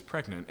Mary is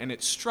pregnant. And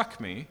it struck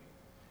me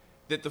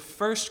that the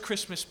first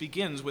Christmas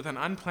begins with an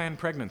unplanned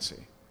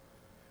pregnancy.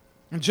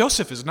 And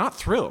Joseph is not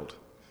thrilled,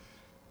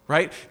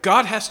 right?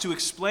 God has to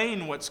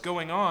explain what's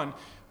going on,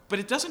 but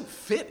it doesn't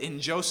fit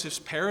in Joseph's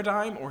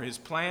paradigm or his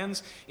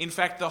plans. In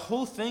fact, the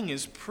whole thing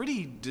is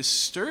pretty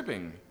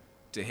disturbing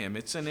to him.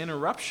 It's an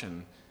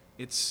interruption.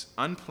 It's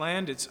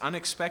unplanned. It's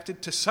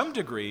unexpected. To some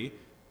degree,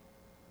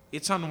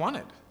 it's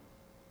unwanted.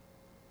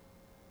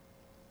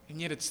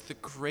 And yet it's the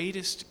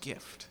greatest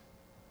gift.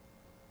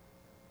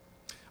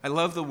 I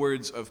love the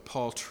words of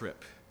Paul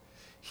Tripp.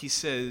 He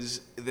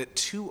says that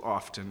too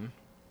often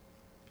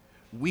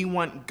We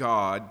want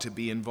God to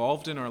be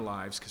involved in our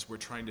lives because we're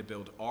trying to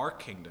build our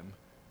kingdom,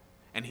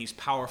 and he's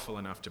powerful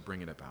enough to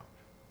bring it about.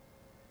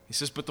 He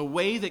says, but the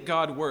way that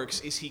God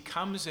works is he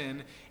comes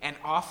in and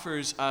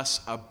offers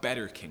us a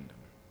better kingdom.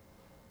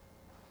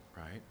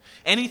 Right?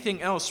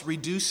 Anything else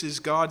reduces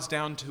God's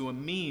down to a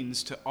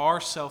means to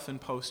our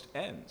self-imposed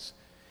ends.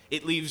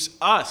 It leaves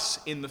us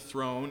in the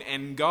throne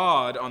and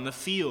God on the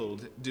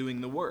field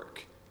doing the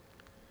work.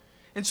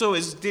 And so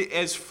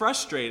as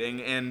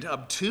frustrating and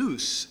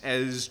obtuse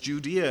as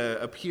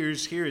Judea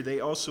appears here, they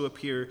also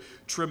appear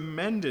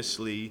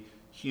tremendously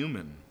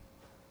human.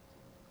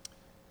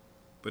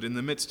 But in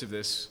the midst of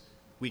this,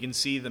 we can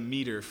see the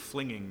meter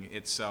flinging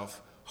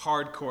itself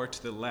hardcore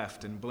to the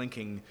left and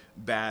blinking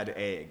bad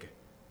egg.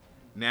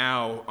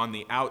 Now, on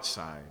the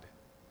outside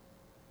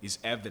is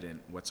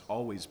evident what's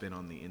always been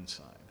on the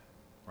inside.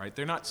 Right?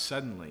 They're not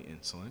suddenly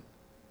insolent.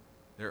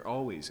 They're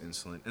always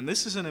insolent. And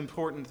this is an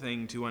important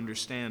thing to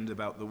understand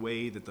about the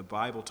way that the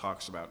Bible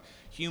talks about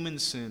human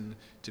sin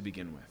to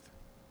begin with.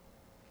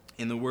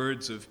 In the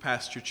words of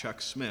Pastor Chuck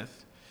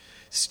Smith,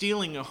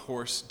 stealing a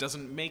horse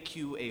doesn't make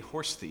you a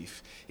horse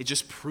thief. It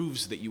just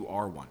proves that you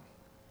are one.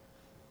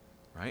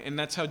 Right? And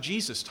that's how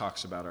Jesus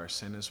talks about our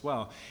sin as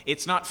well.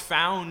 It's not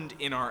found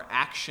in our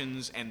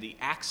actions and the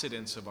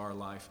accidents of our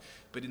life,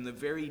 but in the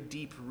very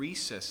deep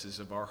recesses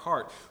of our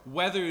heart,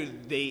 whether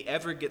they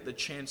ever get the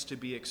chance to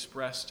be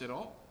expressed at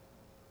all.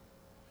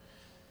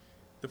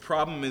 The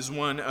problem is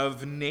one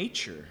of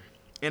nature.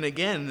 And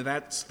again,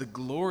 that's the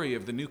glory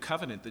of the new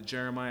covenant that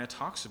Jeremiah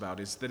talks about,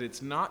 is that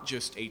it's not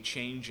just a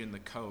change in the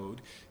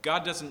code.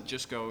 God doesn't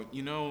just go,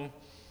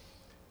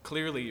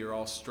 clearly you're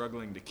all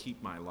struggling to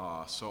keep my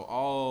law, so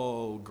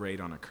I'll grade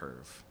on a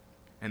curve.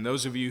 And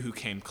those of you who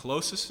came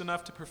closest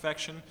enough to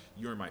perfection,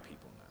 you're my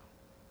people now.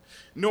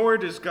 Nor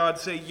does God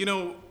say,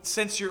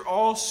 since you're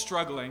all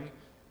struggling,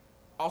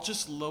 I'll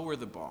just lower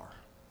the bar.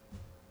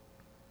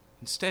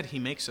 Instead, he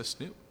makes us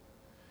new.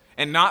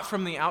 And not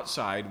from the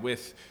outside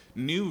with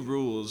new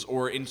rules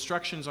or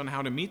instructions on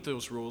how to meet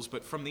those rules,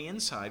 but from the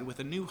inside with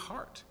a new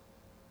heart.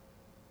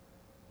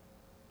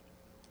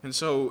 And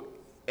so,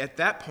 at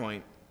that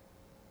point,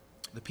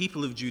 the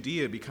people of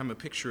Judea become a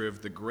picture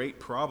of the great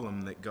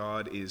problem that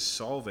God is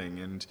solving,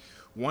 and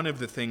one of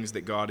the things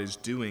that God is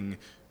doing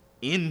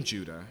in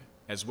Judah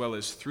as well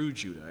as through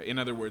Judah. In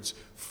other words,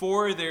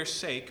 for their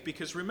sake,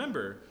 because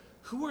remember,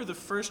 who are the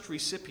first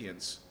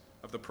recipients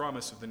of the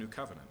promise of the new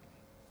covenant?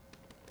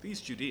 These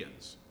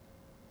Judeans.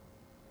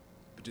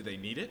 But do they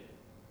need it?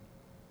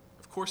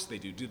 Of course they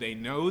do. Do they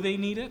know they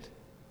need it?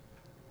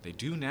 They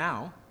do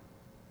now.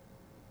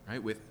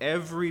 Right? With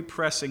every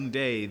pressing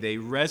day, they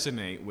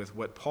resonate with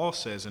what Paul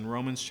says in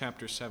Romans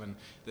chapter 7.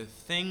 The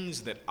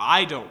things that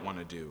I don't want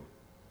to do,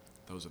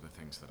 those are the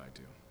things that I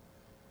do.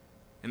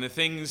 And the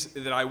things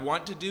that I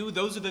want to do,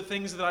 those are the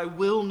things that I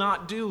will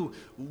not do.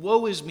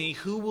 Woe is me,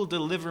 who will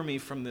deliver me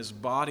from this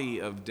body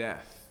of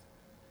death?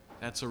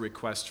 That's a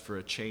request for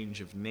a change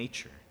of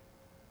nature.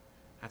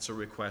 That's a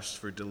request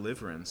for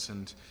deliverance.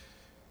 And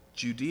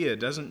Judea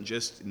doesn't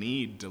just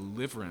need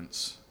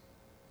deliverance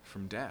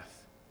from death.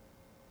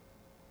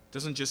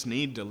 Doesn't just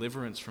need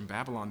deliverance from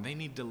Babylon. They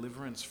need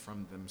deliverance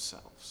from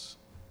themselves.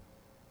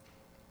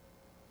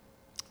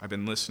 I've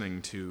been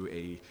listening to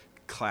a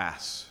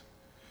class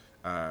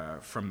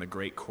from the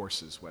Great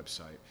Courses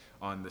website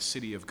on the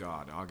City of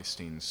God,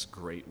 Augustine's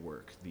great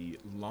work, the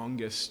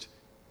longest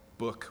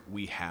book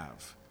we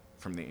have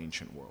from the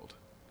ancient world.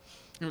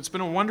 It's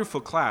been a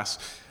wonderful class,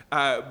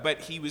 but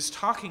he was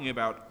talking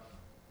about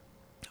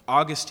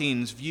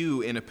Augustine's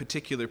view in a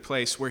particular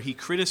place where he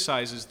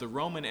criticizes the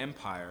Roman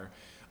Empire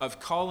of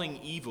calling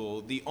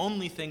evil the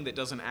only thing that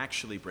doesn't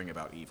actually bring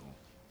about evil: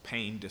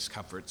 pain,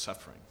 discomfort,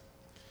 suffering.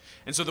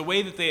 And so the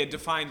way that they had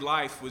defined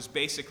life was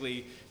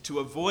basically to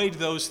avoid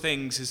those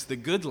things is the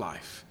good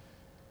life.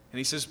 And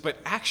he says, but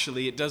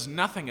actually it does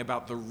nothing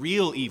about the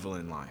real evil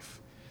in life.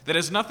 That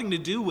has nothing to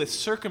do with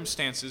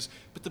circumstances,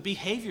 but the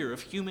behavior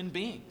of human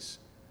beings.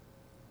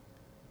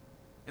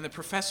 And the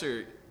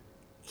professor,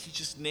 he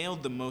just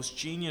nailed the most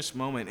genius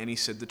moment, and he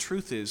said, the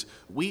truth is,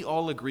 we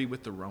all agree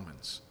with the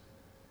Romans.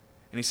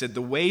 And he said,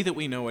 the way that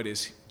we know it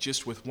is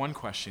just with one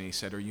question. He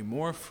said, are you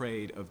more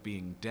afraid of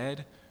being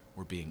dead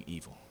or being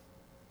evil?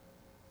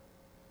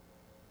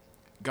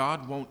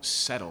 God won't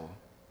settle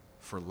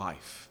for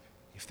life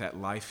if that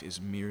life is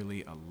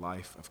merely a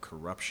life of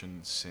corruption,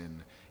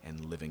 sin,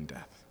 and living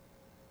death.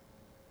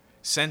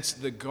 Since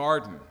the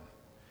garden,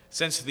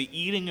 since the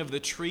eating of the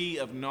tree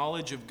of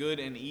knowledge of good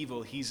and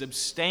evil, he's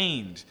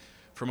abstained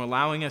from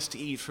allowing us to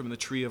eat from the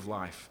tree of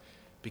life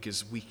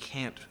because we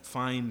can't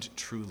find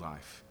true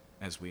life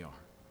as we are.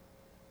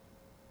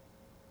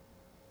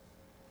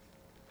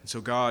 And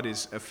so God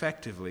is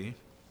effectively,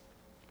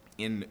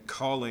 in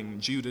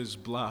calling Judah's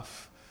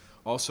bluff,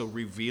 also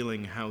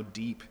revealing how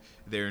deep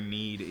their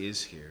need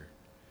is here.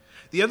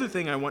 The other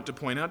thing I want to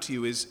point out to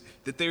you is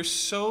that they're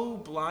so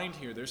blind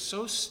here, they're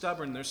so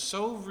stubborn, they're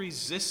so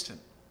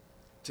resistant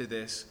to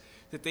this,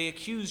 that they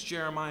accuse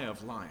Jeremiah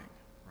of lying,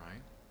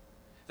 right?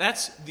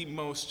 That's the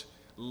most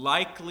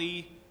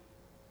likely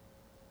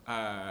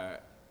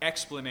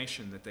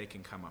explanation that they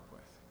can come up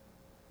with.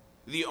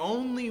 The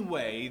only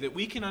way that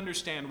we can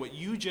understand what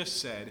you just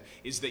said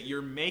is that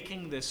you're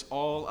making this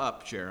all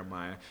up,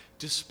 Jeremiah,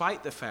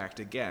 despite the fact,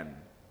 again,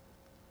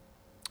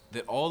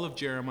 that all of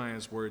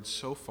Jeremiah's words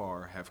so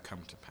far have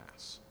come to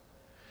pass.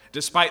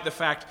 Despite the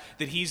fact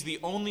that he's the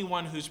only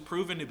one who's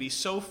proven to be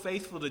so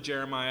faithful to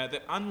Jeremiah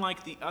that,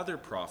 unlike the other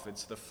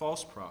prophets, the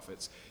false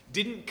prophets,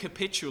 didn't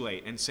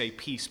capitulate and say,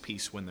 "Peace,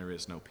 peace," when there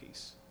is no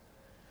peace.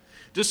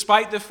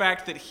 Despite the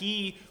fact that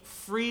he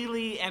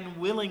freely and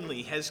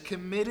willingly has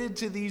committed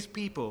to these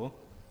people,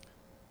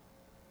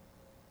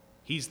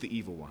 he's the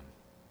evil one.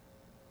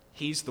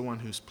 He's the one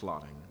who's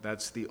plotting.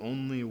 That's the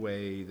only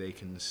way they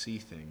can see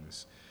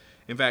things.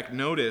 In fact,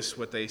 notice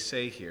what they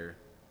say here.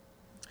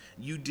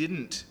 You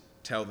didn't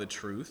tell the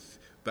truth,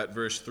 but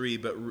verse 3,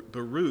 but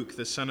Baruch,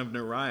 the son of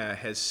Neriah,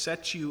 has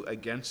set you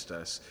against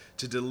us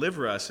to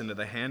deliver us into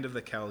the hand of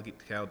the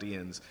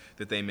Chaldeans,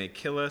 that they may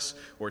kill us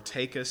or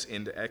take us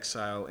into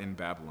exile in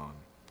Babylon.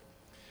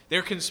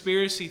 Their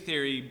conspiracy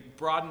theory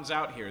broadens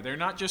out here. They're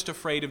not just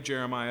afraid of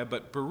Jeremiah,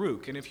 but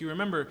Baruch. And if you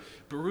remember,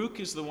 Baruch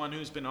is the one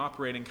who's been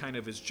operating kind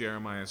of as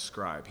Jeremiah's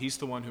scribe. He's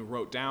the one who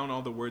wrote down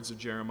all the words of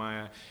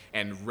Jeremiah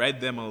and read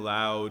them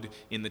aloud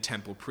in the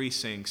temple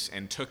precincts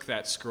and took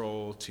that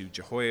scroll to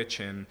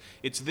Jehoiachin.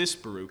 It's this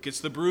Baruch. It's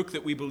the Baruch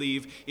that we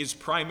believe is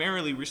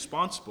primarily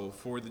responsible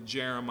for the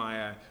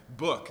Jeremiah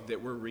book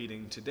that we're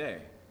reading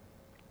today.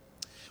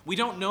 We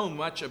don't know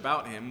much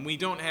about him. We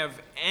don't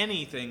have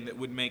anything that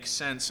would make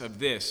sense of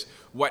this,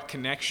 what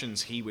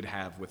connections he would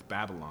have with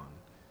Babylon.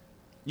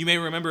 You may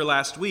remember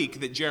last week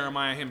that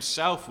Jeremiah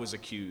himself was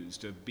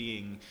accused of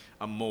being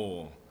a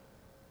mole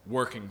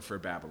working for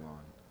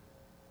Babylon.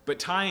 But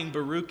tying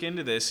Baruch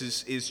into this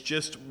is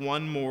just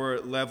one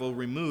more level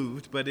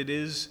removed, but it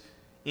is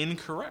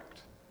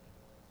incorrect.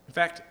 In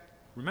fact,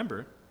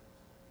 remember,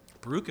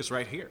 Baruch is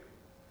right here.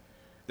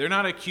 They're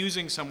not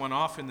accusing someone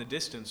off in the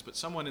distance, but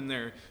someone in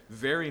their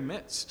very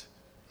midst.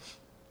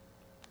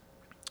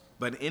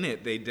 But in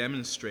it, they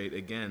demonstrate,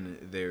 again,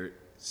 their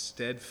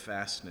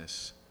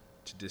steadfastness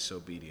to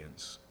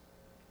disobedience.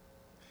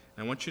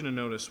 And I want you to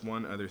notice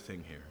one other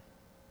thing here.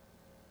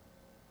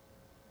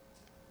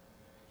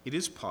 It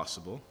is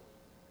possible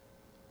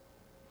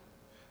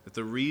that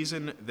the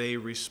reason they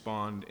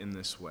respond in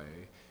this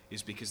way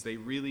is because they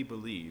really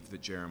believe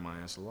that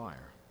Jeremiah is a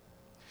liar.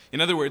 In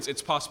other words,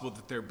 it's possible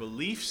that their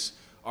beliefs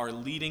are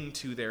leading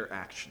to their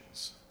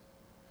actions.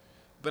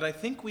 But I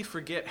think we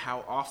forget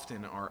how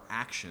often our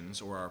actions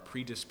or our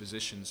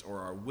predispositions or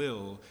our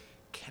will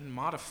can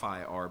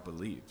modify our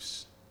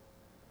beliefs.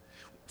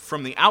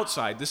 From the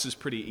outside, this is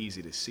pretty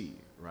easy to see,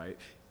 right?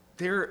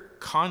 Their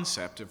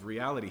concept of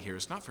reality here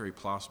is not very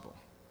plausible.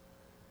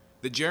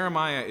 That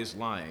Jeremiah is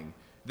lying,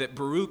 that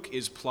Baruch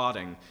is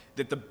plotting,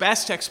 that the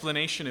best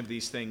explanation of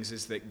these things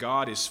is that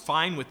God is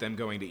fine with them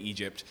going to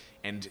Egypt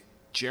and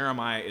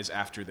Jeremiah is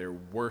after their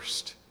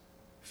worst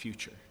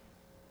future.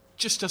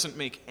 Just doesn't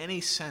make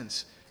any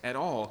sense at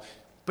all.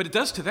 But it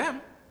does to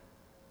them,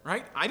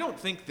 right? I don't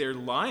think they're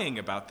lying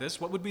about this.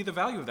 What would be the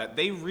value of that?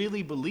 They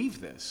really believe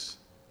this.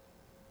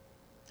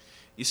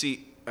 You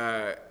see,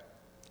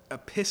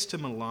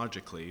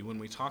 epistemologically, when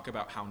we talk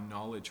about how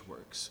knowledge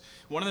works,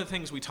 one of the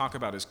things we talk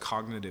about is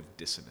cognitive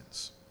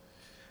dissonance.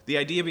 The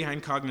idea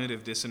behind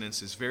cognitive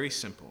dissonance is very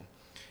simple.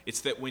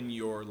 It's that when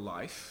your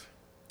life,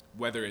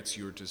 whether it's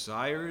your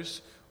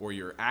desires or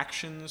your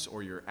actions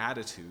or your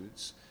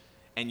attitudes,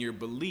 and your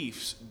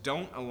beliefs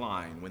don't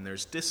align, when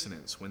there's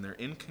dissonance, when they're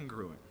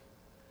incongruent,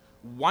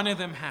 one of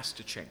them has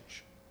to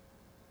change.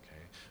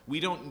 Okay?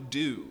 We don't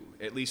do,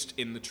 at least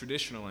in the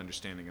traditional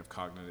understanding of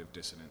cognitive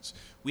dissonance,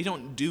 we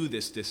don't do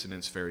this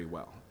dissonance very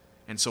well.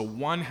 And so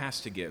one has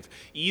to give.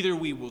 Either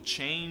we will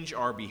change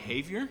our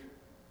behavior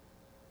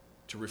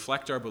to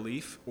reflect our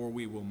belief, or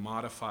we will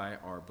modify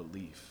our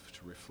belief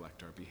to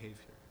reflect our behavior.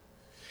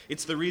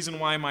 It's the reason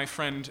why my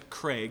friend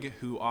Craig,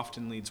 who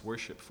often leads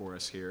worship for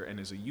us here and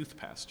is a youth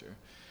pastor,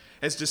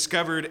 has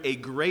discovered a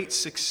great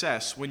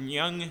success when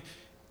young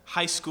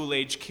high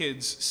school-age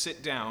kids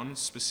sit down,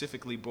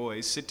 specifically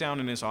boys, sit down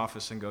in his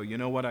office and go, "You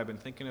know what, I've been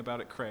thinking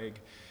about it,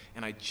 Craig,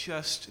 and I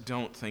just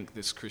don't think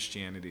this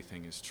Christianity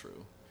thing is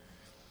true."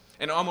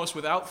 And almost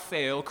without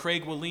fail,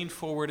 Craig will lean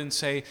forward and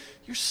say,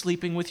 "You're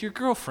sleeping with your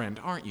girlfriend,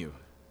 aren't you?"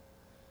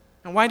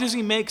 And why does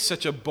he make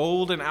such a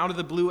bold and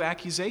out-of-the-blue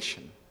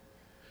accusation?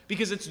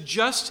 Because it's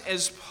just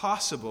as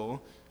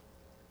possible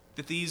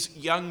that these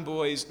young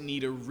boys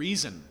need a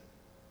reason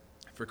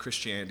for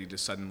Christianity to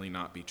suddenly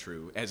not be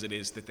true as it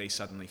is that they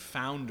suddenly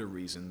found a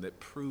reason that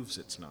proves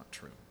it's not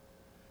true.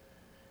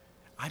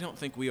 I don't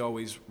think we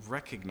always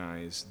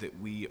recognize that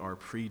we are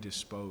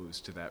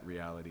predisposed to that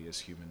reality as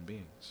human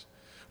beings.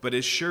 But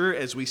as sure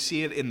as we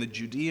see it in the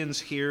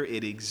Judeans here,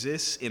 it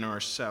exists in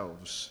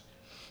ourselves.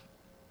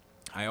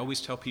 I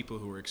always tell people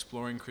who are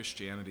exploring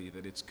Christianity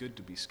that it's good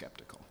to be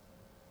skeptical.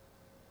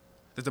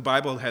 That the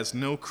Bible has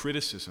no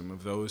criticism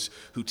of those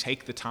who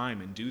take the time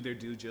and do their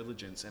due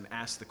diligence and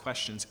ask the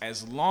questions,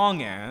 as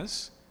long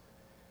as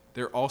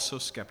they're also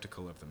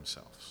skeptical of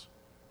themselves.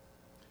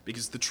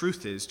 Because the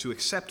truth is, to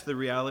accept the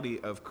reality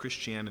of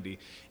Christianity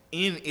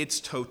in its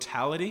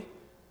totality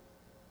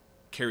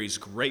carries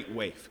great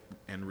weight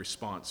and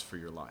response for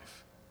your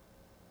life.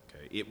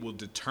 Okay? It will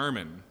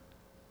determine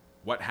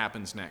what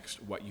happens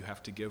next, what you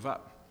have to give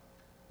up,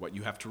 what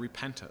you have to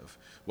repent of,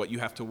 what you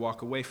have to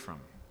walk away from,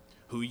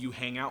 who you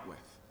hang out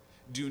with.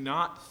 Do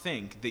not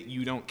think that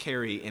you don't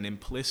carry an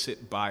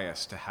implicit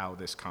bias to how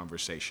this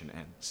conversation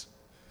ends.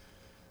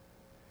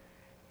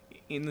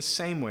 In the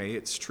same way,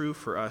 it's true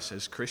for us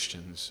as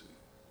Christians.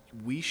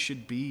 We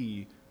should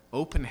be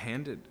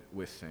open-handed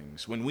with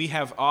things. When we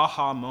have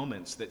aha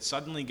moments that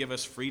suddenly give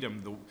us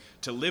freedom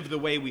to live the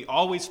way we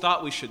always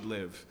thought we should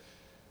live,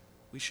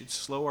 we should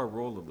slow our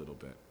roll a little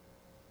bit.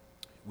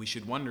 We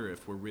should wonder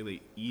if we're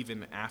really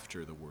even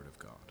after the Word of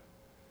God.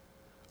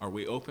 Are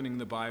we opening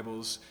the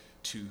Bibles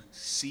to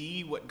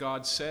see what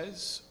God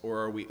says, or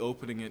are we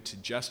opening it to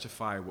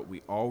justify what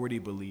we already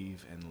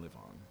believe and live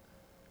on?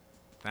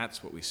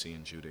 That's what we see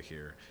in Judah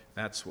here.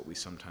 That's what we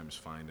sometimes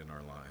find in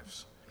our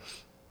lives.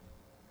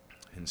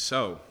 And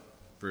so,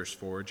 verse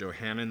 4,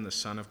 Johanan the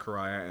son of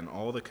Kareah and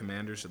all the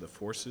commanders of the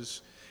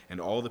forces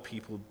and all the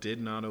people did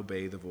not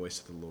obey the voice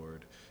of the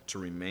Lord to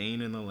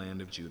remain in the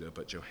land of Judah,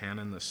 but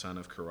Johanan the son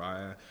of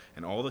Kareah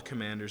and all the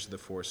commanders of the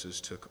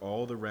forces took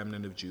all the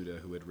remnant of Judah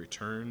who had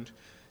returned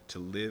to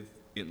live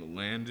in the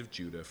land of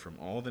Judah from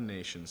all the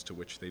nations to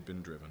which they'd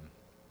been driven.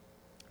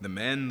 The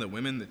men, the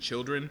women, the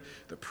children,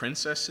 the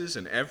princesses,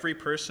 and every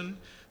person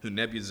who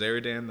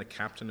Nebuzaradan, the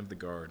captain of the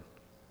guard,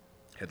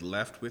 had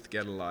left with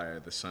Gedaliah,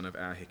 the son of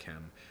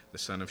Ahikam, the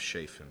son of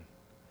Shaphan.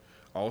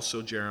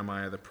 Also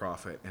Jeremiah the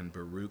prophet and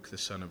Baruch the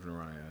son of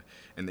Neriah.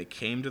 And they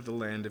came to the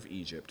land of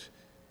Egypt,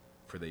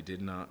 for they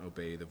did not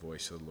obey the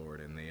voice of the Lord,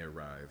 and they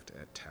arrived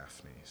at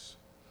Taphnes.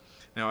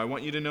 Now I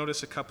want you to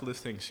notice a couple of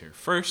things here.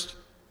 First,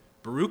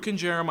 Baruch and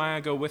Jeremiah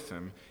go with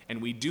them,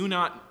 and we do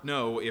not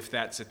know if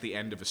that's at the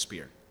end of a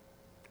spear.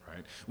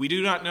 Right? We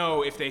do not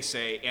know if they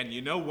say, and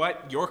you know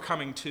what, you're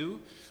coming too,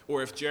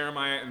 or if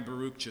Jeremiah and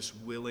Baruch just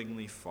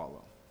willingly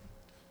follow.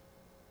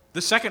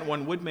 The second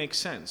one would make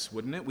sense,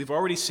 wouldn't it? We've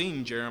already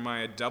seen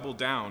Jeremiah double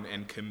down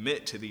and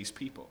commit to these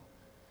people.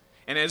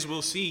 And as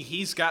we'll see,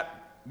 he's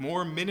got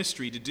more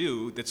ministry to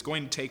do that's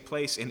going to take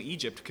place in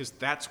Egypt because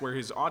that's where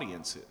his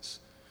audience is.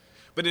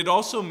 But it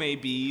also may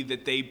be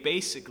that they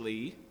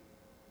basically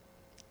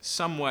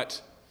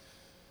somewhat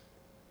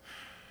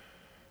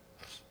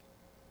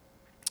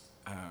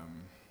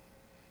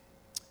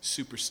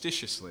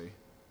superstitiously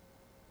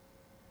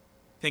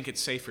think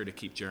it's safer to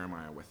keep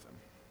Jeremiah with them.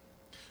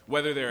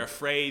 Whether they're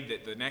afraid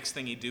that the next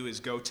thing he'd do is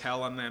go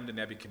tell on them to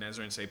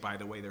Nebuchadnezzar and say, by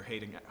the way, they're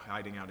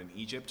hiding out in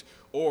Egypt,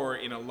 or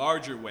in a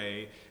larger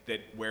way, that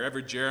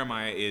wherever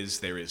Jeremiah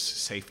is, there is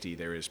safety,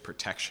 there is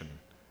protection.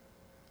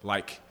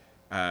 Like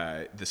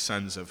the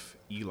sons of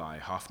Eli,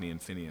 Hophni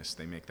and Phinehas,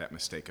 they make that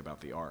mistake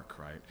about the ark,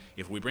 right?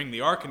 If we bring the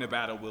ark into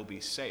battle, we'll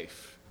be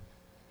safe.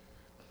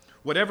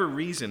 Whatever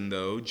reason,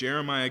 though,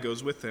 Jeremiah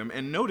goes with them.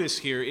 And notice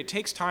here, it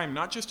takes time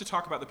not just to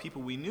talk about the people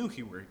we knew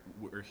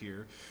were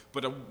here,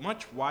 but a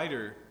much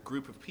wider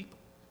group of people.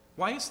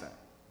 Why is that?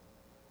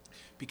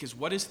 Because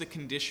what is the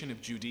condition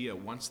of Judea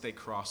once they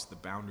cross the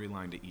boundary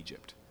line to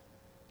Egypt?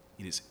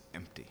 It is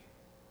empty.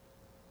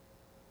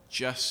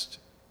 Just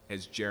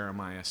as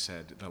Jeremiah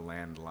said, the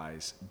land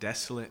lies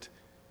desolate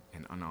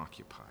and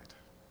unoccupied.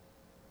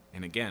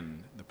 And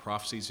again, the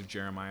prophecies of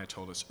Jeremiah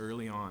told us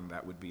early on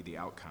that would be the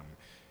outcome,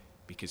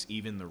 because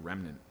even the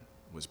remnant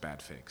was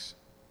bad figs.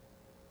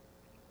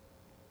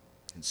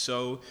 And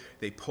so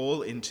they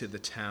pull into the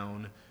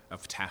town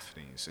of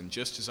Taphnes. And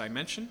just as I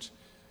mentioned,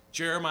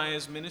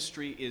 Jeremiah's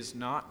ministry is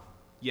not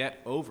yet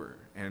over.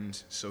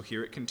 And so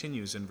here it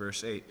continues in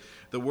verse 8.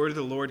 The word of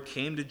the Lord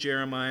came to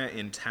Jeremiah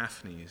in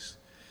Taphnes.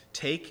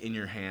 Take in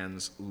your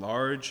hands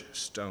large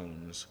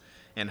stones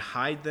and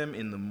hide them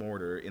in the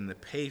mortar in the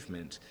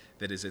pavement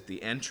that is at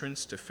the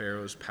entrance to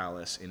Pharaoh's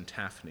palace in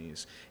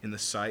Taphnes, in the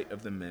sight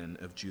of the men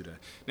of Judah.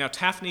 Now,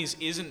 Taphnes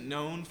isn't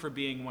known for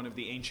being one of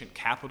the ancient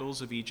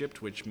capitals of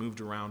Egypt, which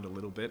moved around a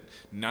little bit.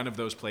 None of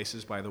those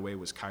places, by the way,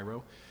 was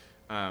Cairo.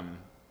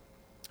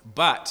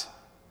 But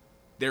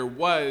there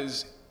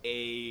was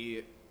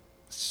a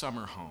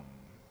summer home,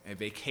 a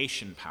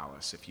vacation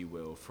palace, if you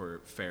will,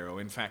 for Pharaoh.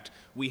 In fact,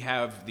 we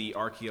have the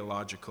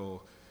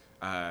archaeological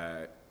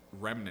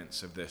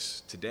remnants of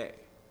this today.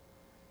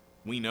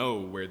 We know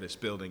where this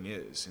building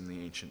is in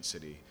the ancient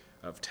city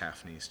of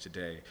Taphnes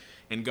today.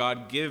 And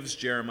God gives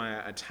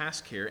Jeremiah a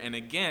task here, and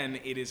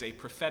again, it is a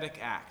prophetic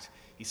act.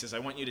 He says, I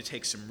want you to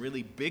take some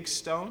really big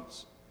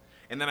stones,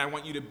 and then I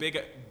want you to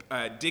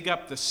dig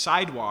up the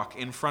sidewalk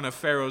in front of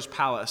Pharaoh's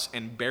palace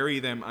and bury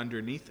them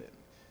underneath it.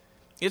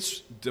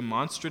 It's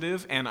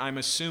demonstrative, and I'm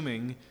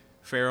assuming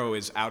Pharaoh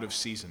is out of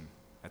season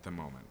at the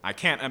moment. I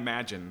can't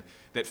imagine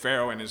that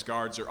Pharaoh and his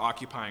guards are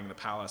occupying the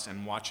palace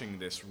and watching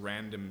this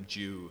random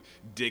Jew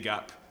dig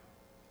up,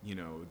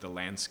 the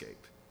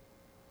landscape.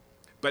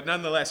 But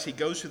nonetheless, he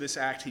goes through this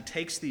act. He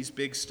takes these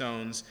big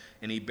stones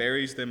and he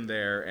buries them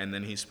there, and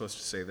then he's supposed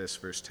to say this,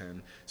 verse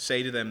 10.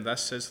 Say to them,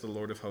 thus says the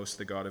Lord of hosts,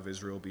 the God of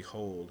Israel,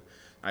 behold,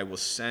 I will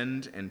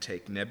send and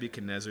take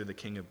Nebuchadnezzar, the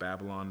king of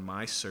Babylon,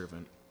 my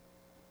servant,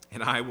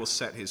 and I will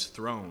set his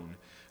throne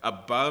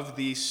above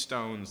these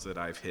stones that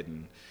I've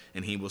hidden,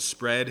 and he will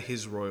spread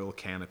his royal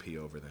canopy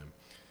over them.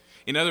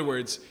 In other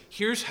words,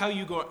 here's how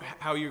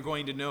you're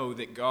going to know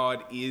that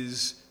God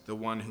is the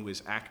one who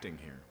is acting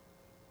here.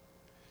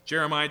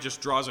 Jeremiah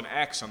just draws an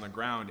X on the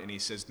ground, and he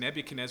says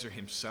Nebuchadnezzar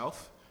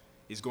himself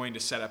is going to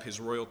set up his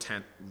royal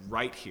tent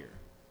right here.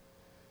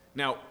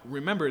 Now,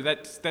 remember,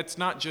 that's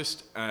not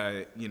just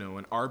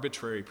an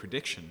arbitrary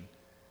prediction.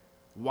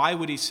 Why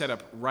would he set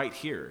up right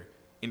here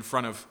in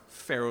front of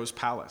Pharaoh's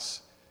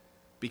palace?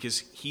 Because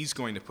he's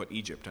going to put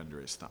Egypt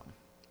under his thumb.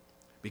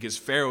 Because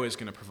Pharaoh is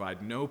going to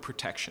provide no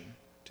protection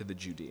to the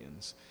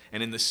Judeans.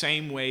 And in the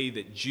same way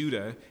that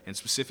Judah, and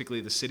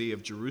specifically the city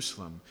of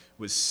Jerusalem,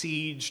 was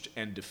sieged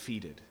and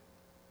defeated,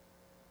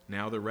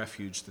 now the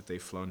refuge that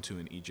they've flown to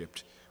in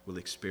Egypt will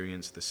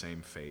experience the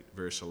same fate.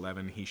 Verse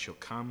 11, he shall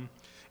come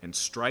and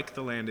strike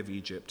the land of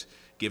Egypt,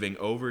 giving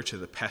over to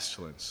the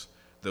pestilence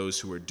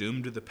those who are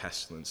doomed to the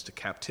pestilence, to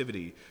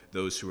captivity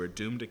those who are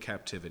doomed to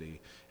captivity,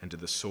 and to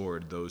the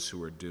sword those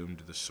who are doomed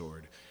to the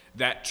sword.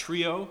 That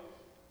trio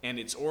and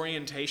its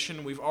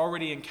orientation we've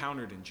already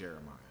encountered in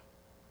Jeremiah.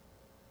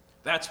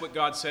 That's what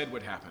God said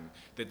would happen,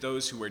 that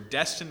those who were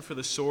destined for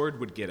the sword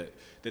would get it,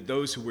 that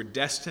those who were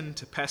destined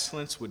to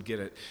pestilence would get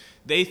it.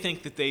 They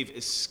think that they've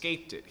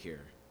escaped it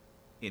here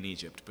in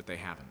Egypt, but they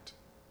haven't.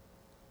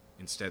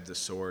 Instead, the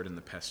sword and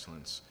the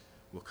pestilence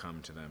will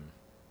come to them.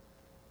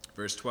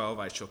 Verse 12,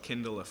 I shall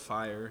kindle a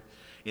fire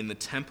in the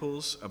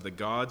temples of the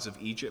gods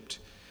of Egypt,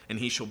 and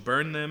he shall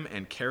burn them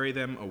and carry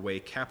them away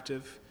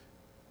captive,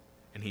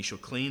 and he shall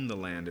clean the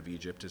land of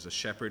Egypt as a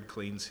shepherd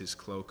cleans his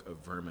cloak of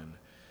vermin,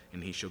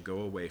 and he shall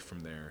go away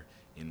from there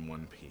in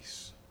one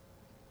piece.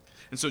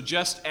 And so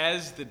just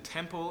as the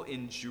temple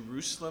in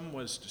Jerusalem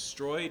was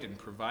destroyed and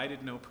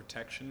provided no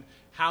protection,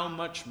 how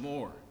much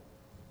more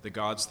the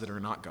gods that are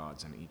not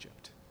gods in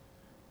Egypt?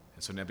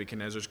 And so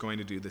Nebuchadnezzar is going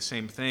to do the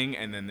same thing,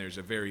 and then there's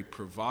a very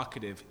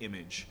provocative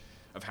image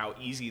of how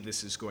easy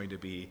this is going to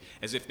be,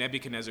 as if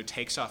Nebuchadnezzar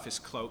takes off his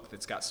cloak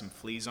that's got some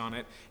fleas on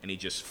it, and he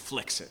just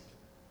flicks it,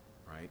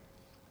 right?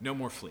 No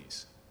more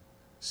fleas.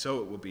 So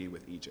it will be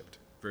with Egypt.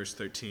 Verse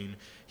 13,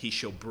 he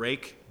shall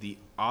break the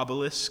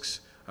obelisks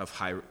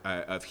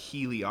of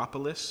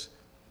Heliopolis,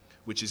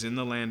 which is in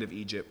the land of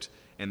Egypt,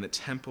 and the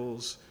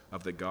temples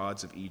of the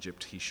gods of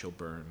Egypt he shall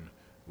burn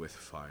with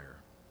fire.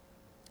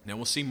 Now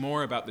we'll see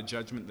more about the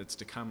judgment that's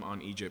to come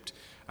on Egypt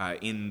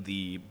in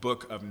the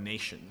book of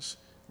Nations,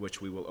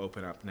 which we will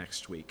open up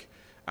next week.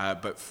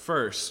 But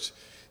first,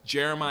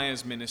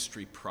 Jeremiah's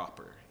ministry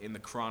proper, in the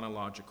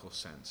chronological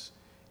sense,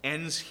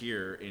 ends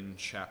here in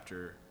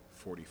chapter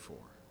 44.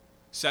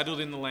 Settled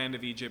in the land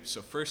of Egypt,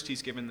 so first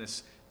he's given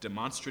this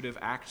demonstrative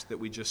act that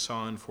we just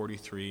saw in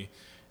 43,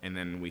 and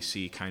then we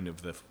see kind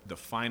of the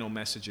final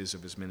messages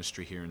of his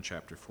ministry here in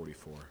chapter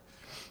 44.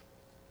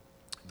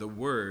 The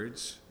word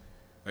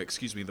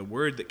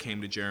that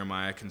came to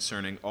Jeremiah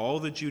concerning all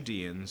the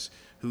Judeans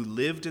who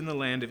lived in the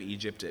land of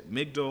Egypt at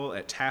Migdol,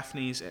 at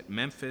Taphnes, at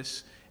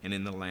Memphis, and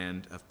in the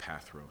land of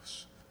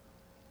Pathros.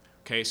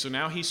 Okay, so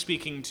now he's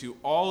speaking to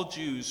all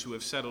Jews who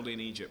have settled in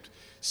Egypt.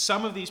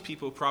 Some of these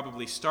people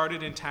probably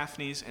started in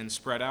Taphnes and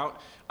spread out.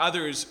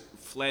 Others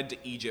fled to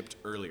Egypt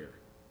earlier.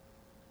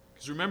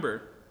 Because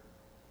remember,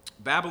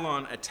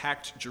 Babylon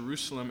attacked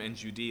Jerusalem and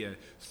Judea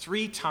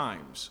 3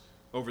 times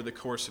over the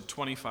course of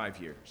 25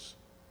 years.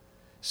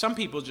 Some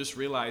people just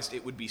realized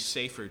it would be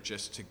safer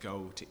just to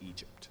go to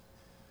Egypt.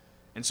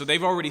 And so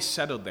they've already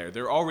settled there.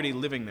 They're already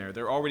living there.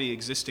 They're already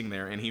existing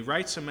there. And he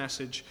writes a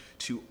message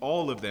to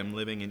all of them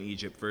living in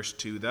Egypt. Verse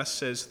 2, thus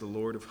says the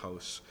Lord of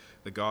hosts,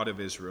 the God of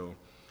Israel,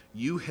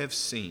 you have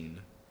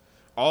seen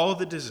all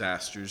the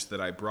disasters that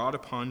I brought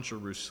upon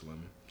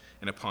Jerusalem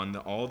and upon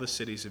all the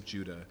cities of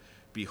Judah.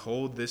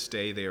 Behold, this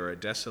day they are a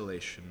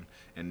desolation,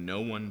 and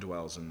no one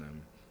dwells in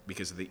them,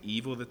 because of the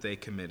evil that they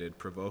committed,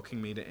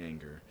 provoking me to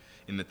anger,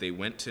 in that they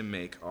went to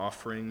make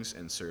offerings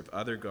and serve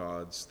other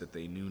gods that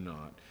they knew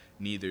not,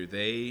 neither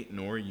they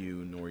nor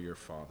you nor your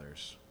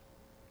fathers.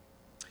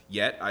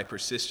 Yet I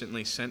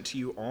persistently sent to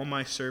you all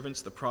my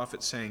servants, the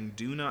prophets, saying,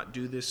 do not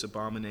do this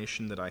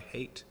abomination that I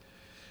hate.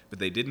 But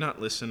they did not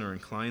listen or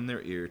incline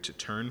their ear to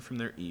turn from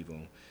their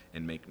evil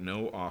and make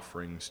no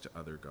offerings to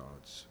other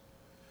gods.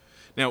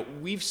 Now,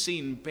 we've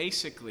seen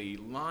basically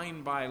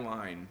line by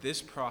line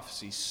this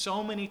prophecy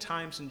so many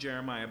times in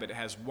Jeremiah, but it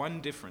has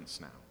one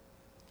difference now.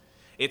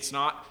 It's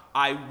not,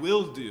 I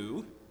will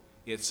do,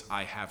 it's,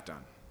 I have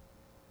done.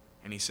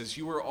 And he says,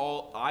 you are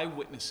all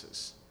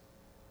eyewitnesses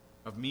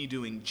of me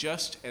doing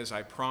just as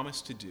I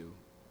promised to do,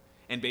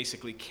 and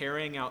basically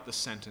carrying out the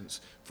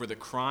sentence for the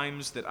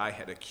crimes that I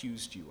had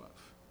accused you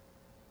of,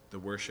 the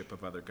worship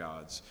of other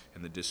gods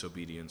and the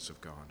disobedience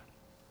of God.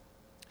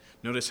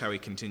 Notice how he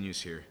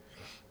continues here.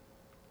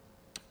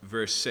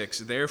 Verse 6,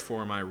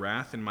 therefore my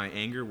wrath and my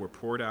anger were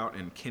poured out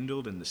and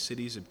kindled in the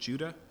cities of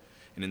Judah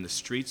and in the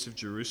streets of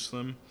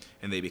Jerusalem,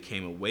 and they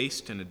became a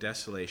waste and a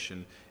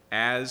desolation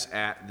as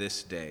at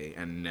this day.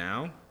 And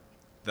now,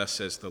 thus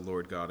says the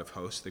Lord God of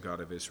hosts, the God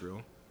of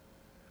Israel,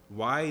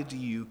 why do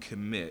you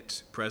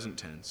commit, present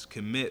tense,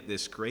 commit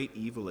this great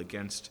evil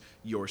against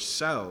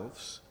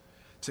yourselves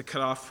to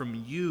cut off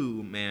from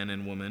you man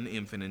and woman,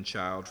 infant and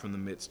child from the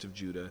midst of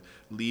Judah,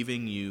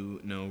 leaving you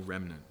no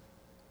remnant?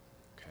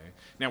 Okay.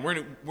 Now,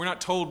 we're not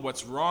told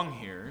what's wrong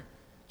here,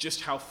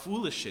 just how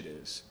foolish it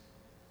is.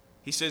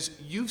 He says,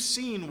 you've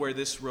seen where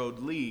this road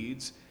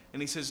leads,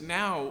 and he says,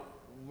 now,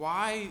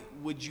 why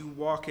would you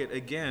walk it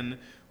again?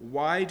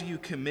 Why do you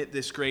commit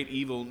this great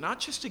evil, not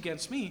just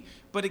against me,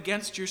 but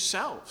against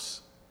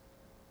yourselves?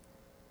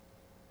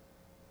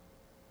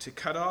 To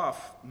cut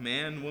off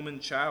man, woman,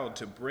 child,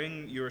 to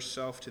bring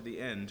yourself to the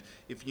end,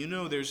 if you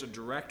know there's a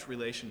direct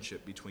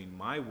relationship between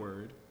my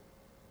word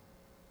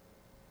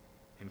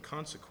and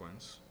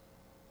consequence,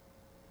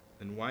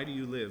 then why do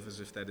you live as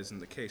if that isn't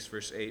the case?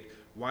 Verse 8,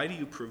 why do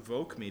you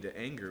provoke me to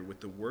anger with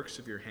the works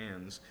of your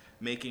hands,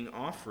 making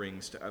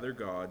offerings to other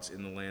gods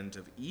in the land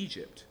of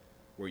Egypt,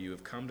 where you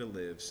have come to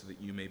live, so that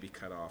you may be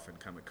cut off and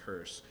come a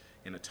curse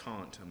and a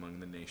taunt among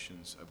the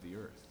nations of the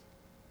earth?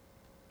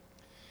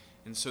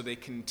 And so they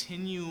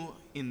continue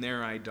in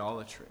their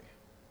idolatry,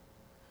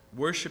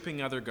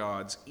 worshiping other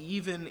gods,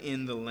 even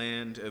in the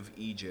land of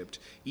Egypt,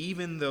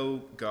 even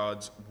though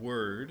God's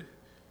word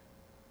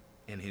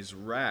and his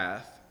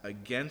wrath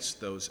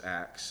against those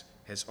acts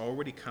has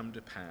already come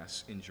to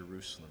pass in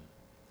Jerusalem.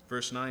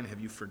 Verse 9, have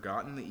you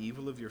forgotten the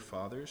evil of your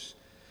fathers,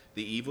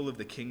 the evil of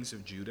the kings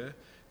of Judah,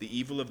 the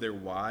evil of their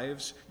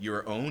wives,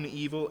 your own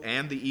evil,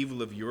 and the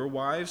evil of your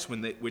wives,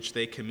 which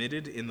they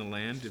committed in the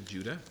land of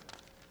Judah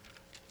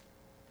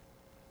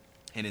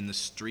and in the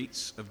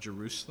streets of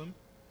Jerusalem?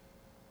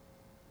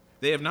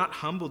 They have not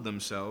humbled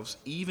themselves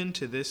even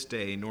to this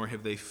day, nor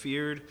have they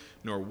feared,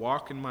 nor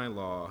walk in my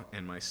law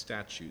and my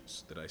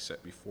statutes that I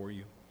set before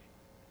you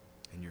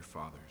and your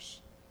fathers.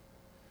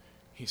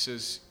 He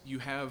says, you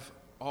have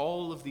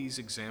all of these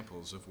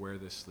examples of where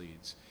this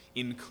leads,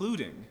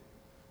 including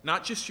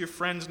not just your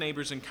friends,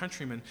 neighbors, and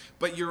countrymen,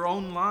 but your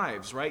own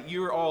lives, right?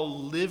 You're all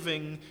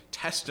living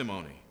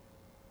testimony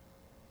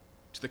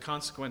to the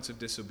consequence of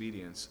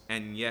disobedience,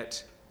 and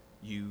yet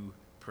you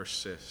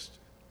persist.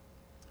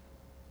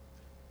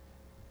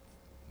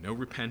 No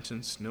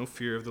repentance, no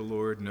fear of the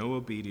Lord, no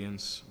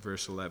obedience.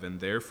 Verse 11,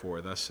 therefore,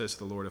 thus says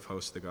the Lord of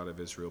hosts, the God of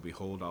Israel,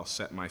 behold, I'll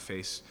set my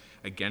face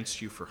against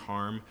you for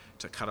harm,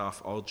 to cut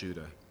off all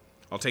Judah.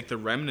 I'll take the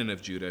remnant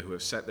of Judah who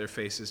have set their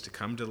faces to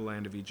come to the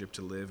land of Egypt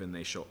to live, and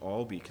they shall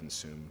all be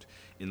consumed.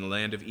 In the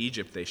land of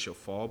Egypt they shall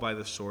fall by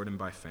the sword and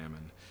by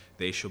famine.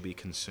 They shall be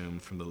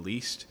consumed from the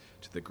least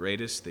to the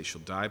greatest. They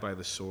shall die by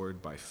the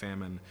sword, by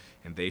famine,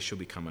 and they shall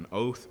become an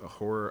oath, a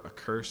horror, a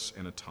curse,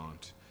 and a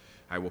taunt.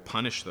 I will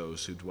punish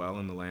those who dwell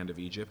in the land of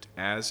Egypt,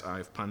 as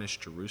I've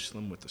punished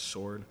Jerusalem with the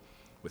sword,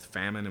 with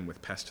famine, and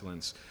with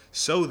pestilence,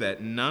 so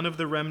that none of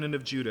the remnant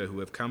of Judah who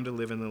have come to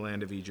live in the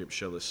land of Egypt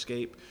shall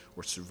escape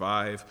or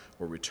survive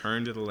or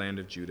return to the land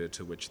of Judah,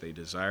 to which they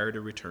desire to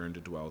return to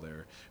dwell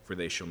there, for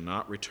they shall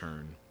not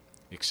return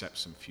except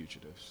some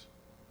fugitives.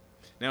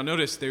 Now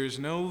notice, there's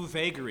no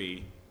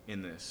vagary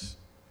in this.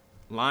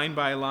 Line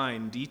by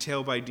line,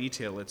 detail by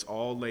detail, it's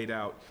all laid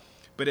out.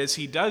 But as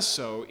he does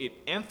so, it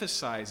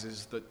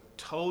emphasizes the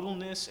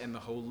totalness and the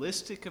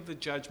holistic of the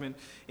judgment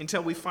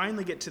until we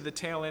finally get to the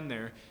tail end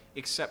there,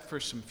 except for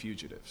some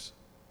fugitives.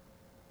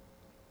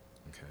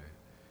 Okay.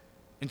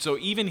 And so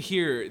even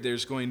here,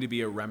 there's going to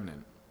be a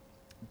remnant.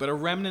 But a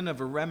remnant of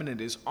a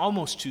remnant is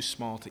almost too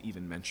small to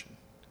even mention.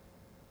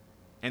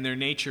 And their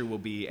nature will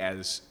be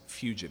as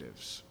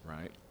fugitives,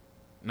 right?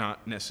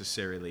 Not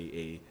necessarily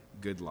a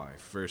good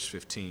life. Verse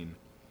 15.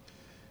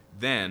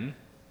 Then,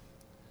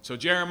 so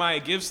Jeremiah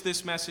gives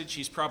this message.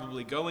 He's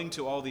probably going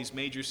to all these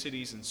major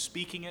cities and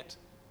speaking it.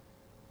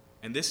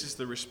 And this is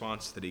the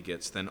response that he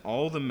gets. Then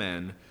all the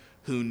men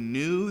who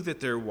knew that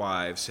their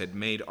wives had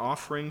made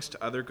offerings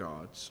to other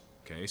gods,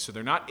 okay, so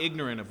they're not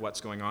ignorant of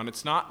what's going on.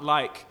 It's not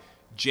like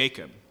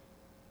Jacob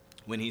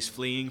when he's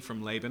fleeing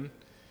from Laban,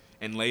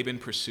 and Laban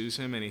pursues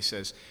him and he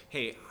says,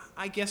 hey,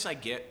 I guess I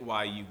get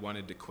why you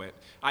wanted to quit.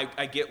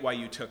 I get why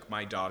you took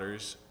my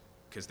daughters,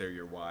 because they're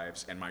your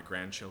wives, and my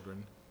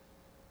grandchildren.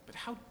 But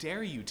how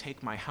dare you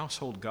take my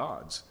household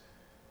gods?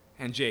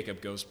 And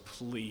Jacob goes,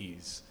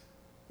 please,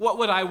 what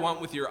would I want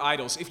with your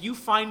idols? If you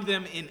find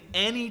them in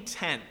any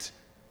tent,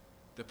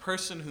 the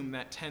person whom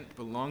that tent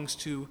belongs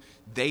to,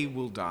 they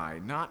will die,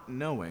 not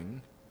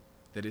knowing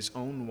that his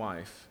own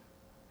wife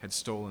had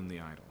stolen the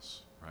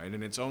idols, right?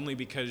 And it's only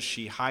because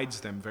she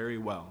hides them very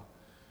well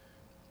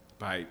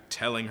by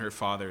telling her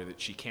father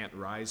that she can't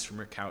rise from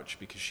her couch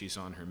because she's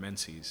on her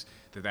menses,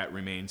 that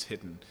remains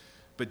hidden.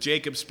 But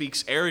Jacob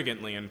speaks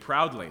arrogantly and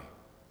proudly.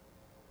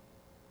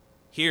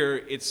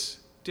 Here, it's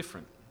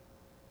different.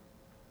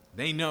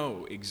 They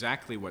know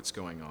exactly what's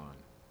going on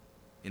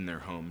in their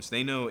homes.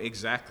 They know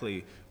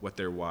exactly what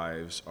their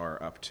wives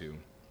are up to.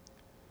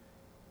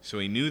 So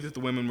he knew that the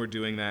women were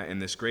doing that. In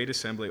this great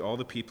assembly, all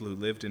the people who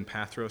lived in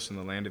Pathros in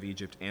the land of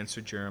Egypt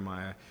answered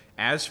Jeremiah,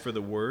 as for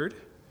the word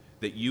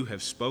that you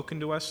have spoken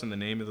to us in the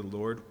name of the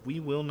Lord, we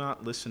will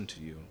not listen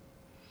to you.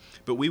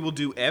 But we will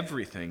do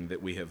everything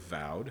that we have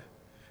vowed.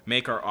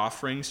 make our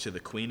offerings to the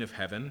Queen of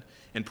Heaven,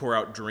 and pour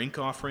out drink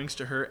offerings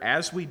to her,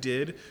 as we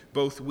did,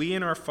 both we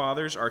and our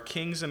fathers, our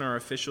kings and our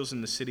officials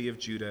in the city of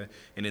Judah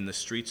and in the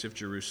streets of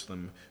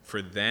Jerusalem.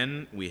 For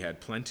then we had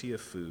plenty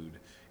of food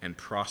and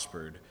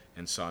prospered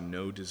and saw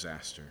no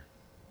disaster."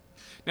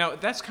 Now,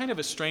 that's kind of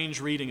a strange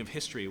reading of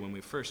history when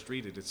we first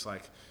read it. It's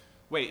like,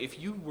 wait, if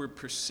you were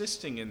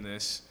persisting in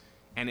this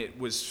and it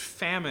was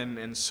famine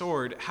and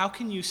sword, how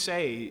can you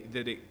say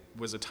that it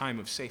was a time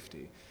of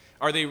safety?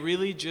 Are they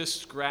really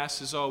just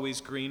grass is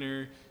always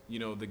greener,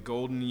 the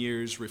golden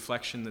years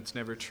reflection that's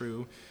never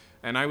true?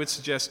 And I would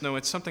suggest, no,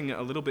 it's something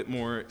a little bit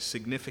more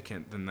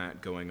significant than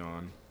that going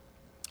on.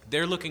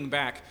 They're looking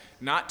back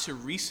not to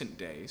recent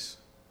days,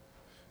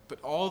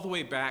 but all the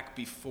way back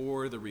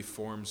before the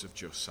reforms of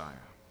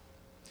Josiah.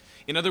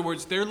 In other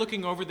words, they're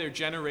looking over their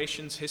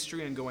generation's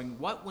history and going,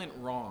 what went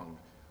wrong?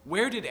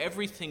 Where did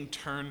everything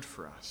turn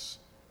for us?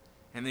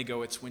 And they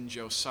go, it's when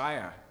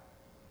Josiah,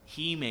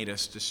 he made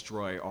us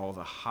destroy all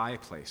the high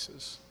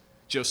places.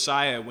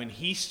 Josiah, when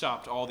he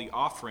stopped all the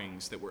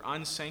offerings that were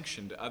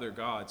unsanctioned to other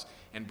gods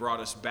and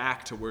brought us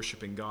back to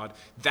worshiping God,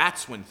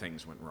 that's when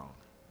things went wrong.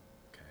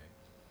 Okay.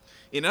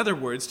 In other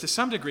words, to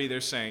some degree,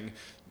 they're saying,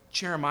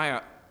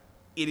 Jeremiah,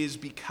 it is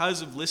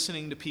because of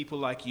listening to people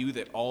like you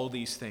that all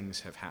these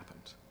things have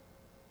happened.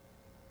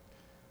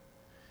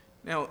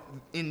 Now,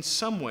 in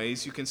some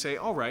ways, you can say,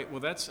 all right, well,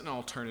 that's an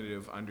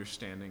alternative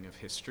understanding of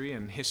history,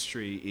 and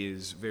history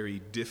is very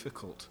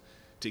difficult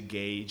to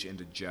gauge and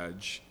to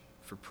judge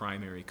for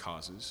primary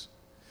causes.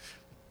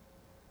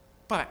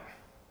 But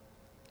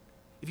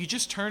if you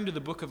just turn to the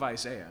book of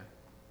Isaiah,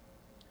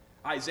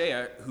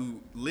 Isaiah,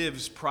 who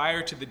lives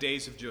prior to the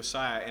days of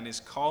Josiah and is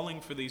calling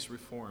for these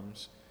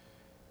reforms,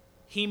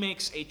 he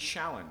makes a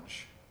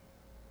challenge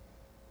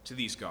to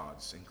these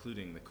gods,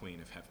 including the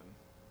Queen of Heaven.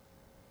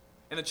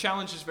 And the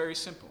challenge is very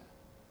simple.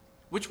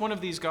 Which one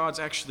of these gods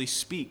actually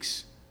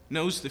speaks,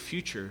 knows the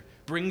future,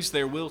 brings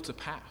their will to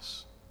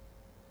pass?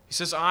 He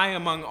says, I,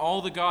 among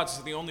all the gods,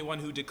 is the only one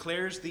who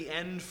declares the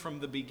end from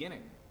the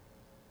beginning,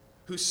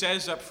 who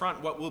says up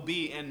front what will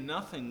be, and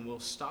nothing will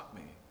stop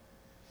me.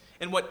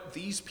 And what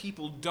these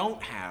people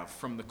don't have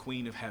from the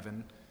Queen of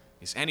Heaven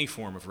is any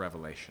form of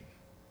revelation.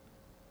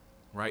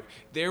 Right?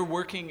 They're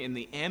working in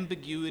the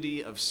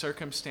ambiguity of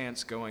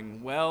circumstance,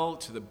 going, well,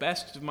 to the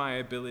best of my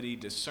ability,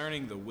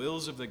 discerning the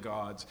wills of the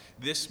gods,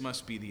 this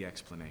must be the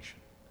explanation.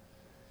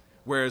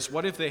 Whereas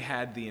what if they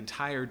had the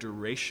entire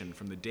duration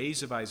from the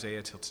days of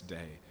Isaiah till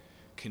today,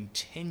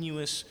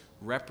 continuous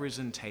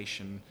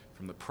representation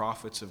from the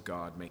prophets of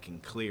God,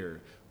 making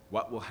clear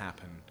what will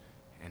happen?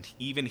 And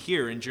even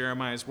here in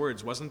Jeremiah's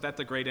words, wasn't that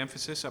the great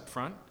emphasis up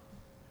front?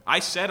 I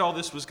said all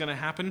this was going to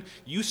happen.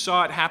 You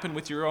saw it happen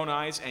with your own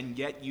eyes, and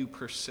yet you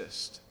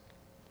persist.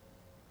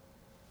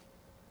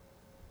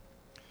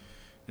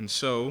 And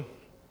so,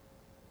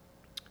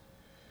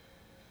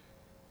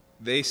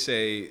 they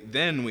say,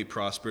 then we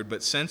prospered,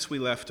 but since we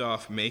left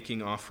off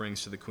making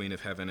offerings to the Queen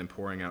of Heaven and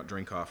pouring out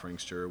drink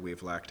offerings to her, we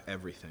have lacked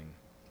everything,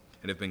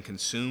 and have been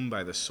consumed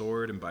by the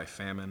sword and by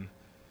famine.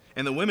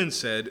 And the women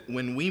said,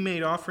 when we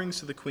made offerings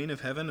to the Queen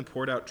of Heaven and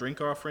poured out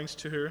drink offerings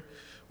to her,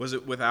 was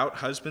it without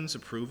husband's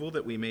approval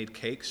that we made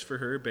cakes for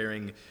her,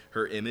 bearing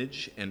her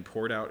image, and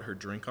poured out her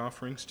drink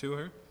offerings to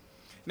her?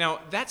 Now,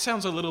 that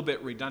sounds a little bit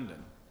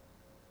redundant.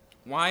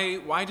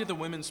 Why did the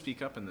women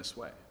speak up in this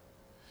way?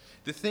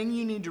 The thing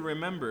you need to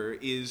remember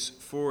is,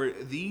 for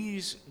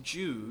these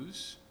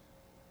Jews,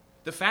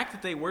 the fact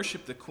that they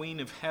worship the Queen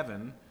of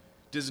Heaven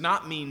does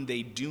not mean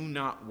they do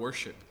not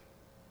worship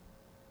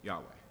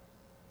Yahweh.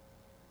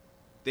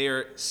 They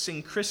are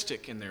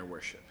syncretic in their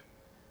worship.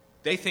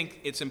 They think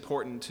it's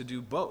important to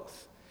do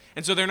both.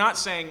 And so they're not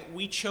saying,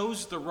 we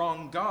chose the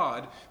wrong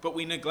God, but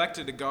we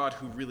neglected a God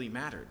who really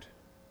mattered.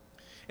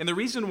 And the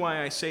reason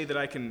why I say that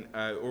I can,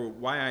 or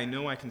why I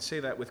know I can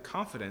say that with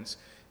confidence,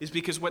 is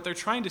because what they're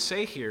trying to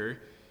say here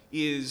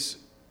is,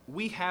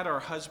 we had our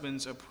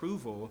husband's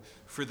approval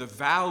for the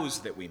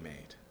vows that we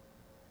made.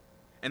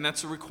 And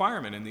that's a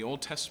requirement in the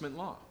Old Testament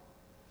law,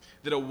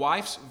 that a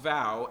wife's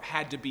vow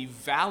had to be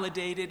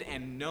validated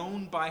and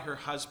known by her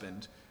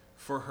husband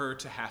for her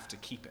to have to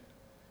keep it.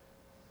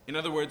 In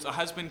other words, a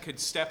husband could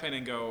step in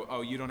and go,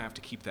 oh, you don't have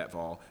to keep that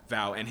vow,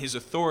 and his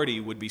authority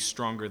would be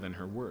stronger than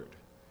her word.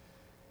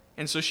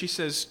 And so she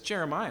says,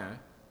 Jeremiah,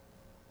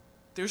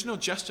 there's no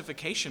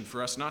justification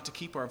for us not to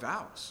keep our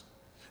vows.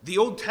 The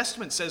Old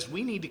Testament says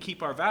we need to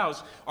keep our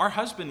vows. Our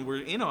husband were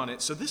in on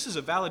it, so this is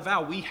a valid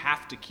vow. We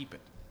have to keep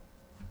it.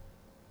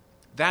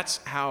 That's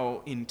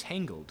how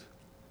entangled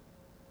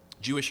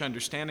Jewish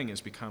understanding has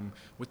become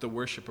with the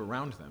worship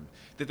around them,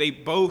 that they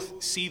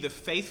both see the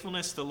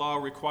faithfulness the law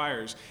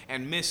requires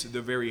and miss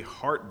the very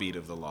heartbeat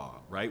of the law,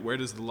 right? Where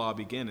does the law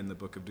begin in the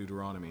book of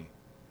Deuteronomy?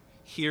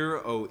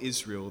 Hear, O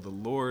Israel, the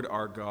Lord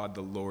our God,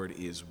 the Lord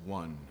is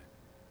one.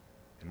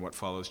 And what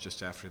follows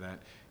just after that?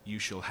 You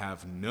shall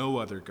have no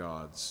other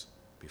gods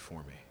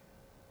before me.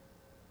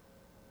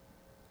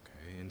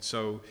 Okay, and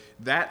so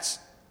that's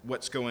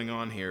what's going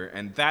on here,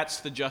 and that's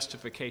the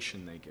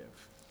justification they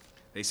give.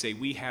 They say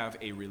we have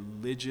a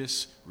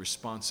religious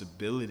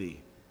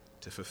responsibility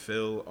to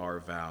fulfill our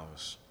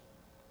vows.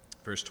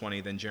 Verse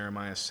 20, then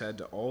Jeremiah said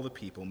to all the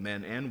people,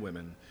 men and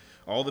women,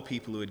 all the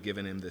people who had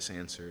given him this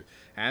answer,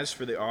 as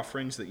for the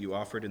offerings that you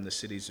offered in the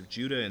cities of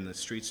Judah and the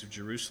streets of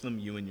Jerusalem,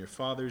 you and your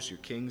fathers, your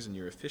kings and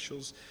your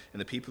officials,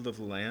 and the people of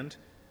the land,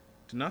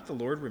 did not the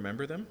Lord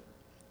remember them?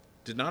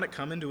 Did not it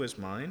come into his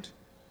mind?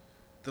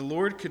 The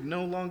Lord could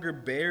no longer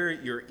bear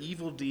your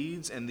evil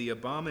deeds and the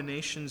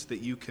abominations that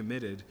you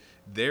committed.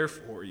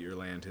 Therefore your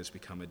land has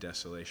become a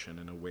desolation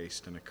and a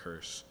waste and a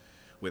curse,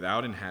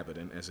 without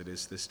inhabitant as it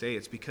is this day.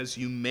 It's because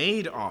you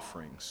made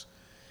offerings,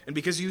 and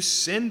because you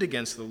sinned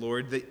against the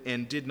Lord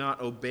and did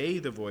not obey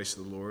the voice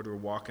of the Lord or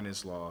walk in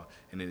his law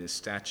and in his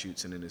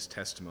statutes and in his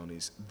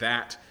testimonies,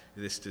 that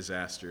this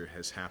disaster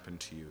has happened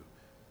to you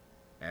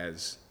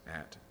as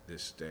at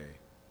this day.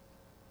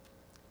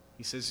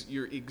 He says,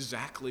 you're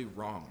exactly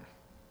wrong.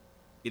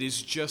 It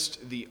is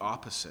just the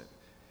opposite.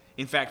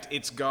 In fact,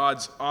 it's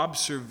God's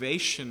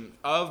observation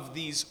of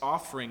these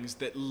offerings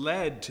that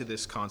led to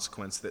this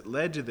consequence, that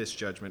led to this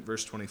judgment.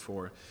 Verse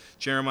 24,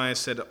 Jeremiah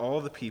said to all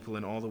the people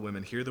and all the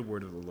women, hear the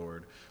word of the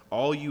Lord,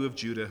 all you of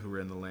Judah who are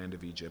in the land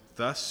of Egypt.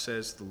 Thus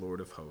says the Lord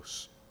of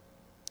hosts,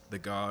 the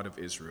God of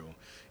Israel,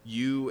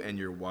 you and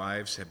your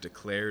wives have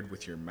declared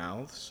with your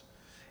mouths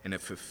and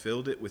have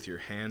fulfilled it with your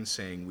hands,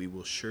 saying, we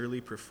will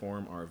surely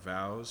perform our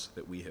vows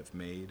that we have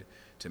made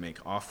to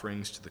make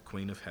offerings to the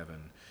Queen of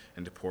Heaven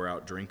and to pour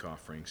out drink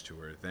offerings to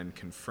her. Then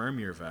confirm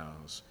your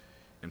vows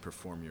and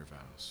perform your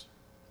vows.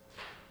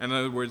 In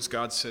other words,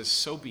 God says,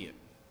 so be it.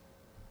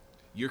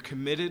 You're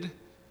committed,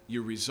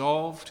 you're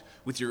resolved.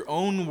 With your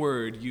own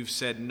word, you've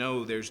said,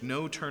 no, there's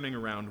no turning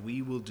around.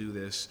 We will do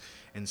this.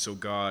 And so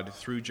God,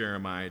 through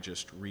Jeremiah,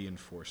 just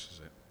reinforces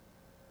it.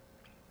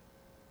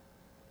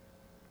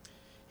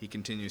 He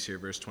continues here,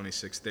 verse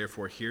 26,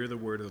 therefore hear the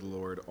word of the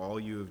Lord, all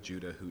you of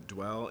Judah who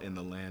dwell in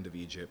the land of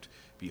Egypt.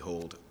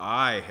 Behold,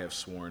 I have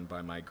sworn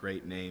by my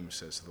great name,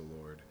 says the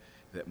Lord,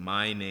 that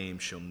my name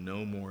shall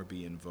no more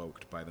be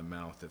invoked by the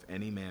mouth of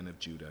any man of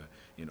Judah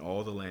in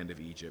all the land of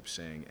Egypt,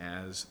 saying,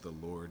 as the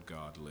Lord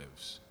God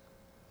lives.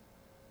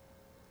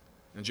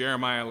 And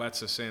Jeremiah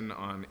lets us in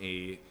on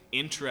an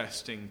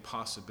interesting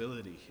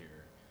possibility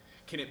here.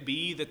 Can it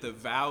be that the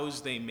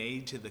vows they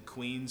made to the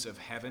queens of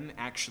heaven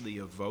actually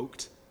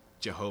evoked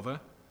Jehovah?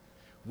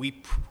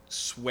 We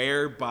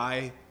swear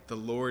by the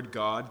Lord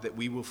God that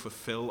we will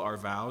fulfill our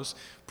vows?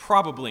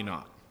 Probably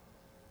not.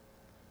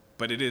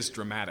 But it is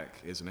dramatic,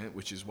 isn't it?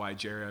 Which is why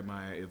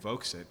Jeremiah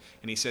evokes it.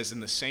 And he says, in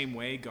the same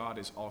way, God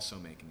is also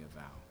making a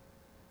vow.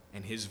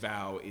 And his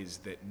vow is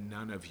that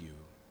none of you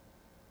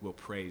will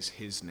praise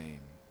his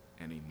name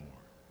anymore.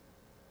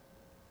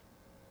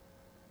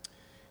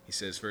 He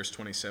says, verse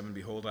 27,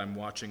 behold, I'm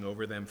watching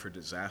over them for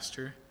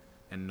disaster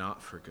and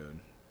not for good.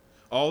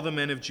 All the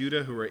men of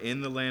Judah who are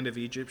in the land of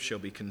Egypt shall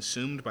be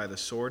consumed by the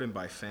sword and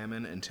by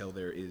famine until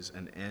there is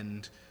an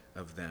end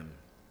of them.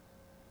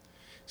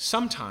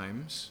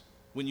 Sometimes,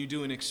 when you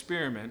do an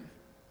experiment,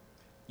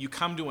 you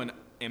come to an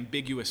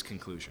ambiguous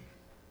conclusion.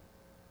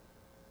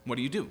 What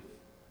do?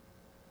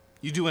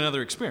 You do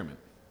another experiment,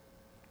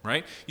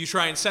 right? You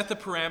try and set the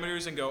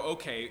parameters and go,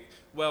 okay,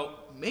 well,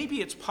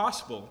 maybe it's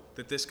possible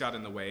that this got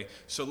in the way,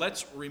 so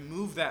let's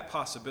remove that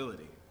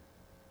possibility.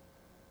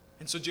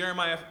 And so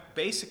Jeremiah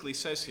basically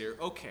says here,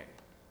 okay,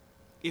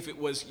 if it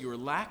was your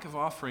lack of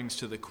offerings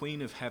to the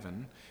Queen of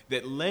Heaven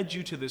that led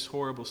you to this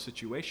horrible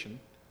situation,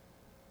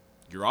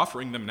 you're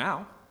offering them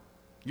now.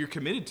 You're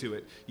committed to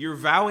it. You're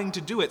vowing to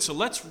do it. So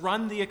let's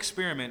run the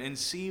experiment and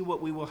see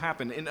what will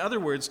happen. In other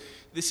words,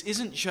 this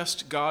isn't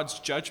just God's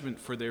judgment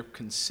for their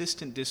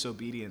consistent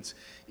disobedience.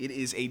 It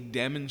is a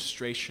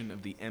demonstration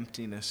of the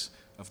emptiness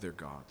of their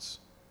gods,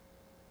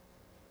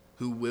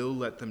 who will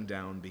let them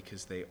down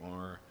because they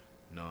are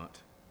not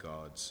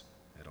gods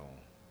at all.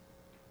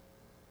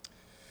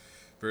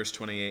 Verse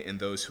 28, and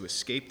those who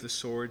escape the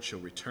sword shall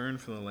return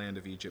from the land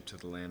of Egypt to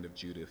the land of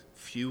Judah,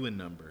 few in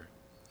number.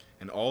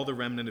 And all the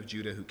remnant of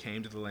Judah who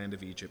came to the land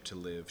of Egypt to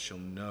live shall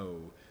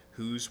know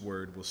whose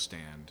word will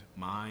stand,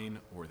 mine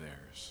or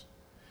theirs.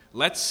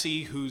 Let's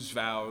see whose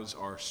vows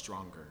are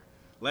stronger.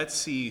 Let's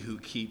see who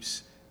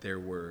keeps their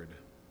word.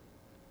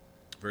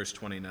 Verse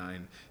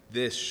 29,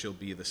 this shall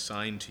be the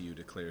sign to you,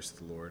 declares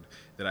the Lord,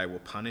 that I will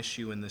punish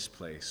you in this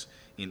place,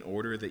 in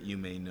order that you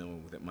may know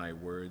that my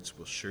words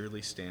will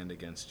surely stand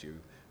against you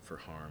for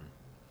harm.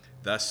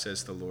 Thus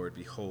says the Lord,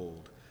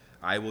 behold,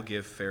 I will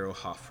give Pharaoh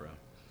Hophra,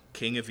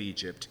 king of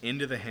Egypt,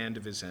 into the hand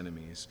of his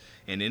enemies,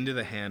 and into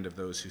the hand of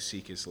those who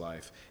seek his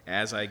life,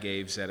 as I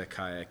gave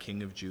Zedekiah,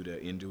 king of Judah,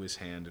 into his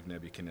hand of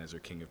Nebuchadnezzar,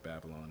 king of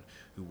Babylon,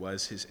 who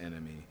was his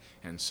enemy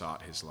and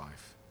sought his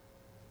life.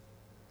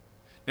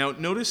 Now,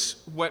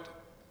 notice what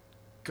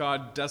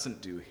God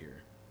doesn't do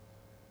here.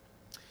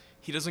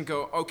 He doesn't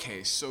go,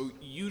 okay, so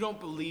you don't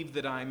believe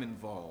that I'm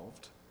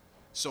involved,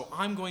 so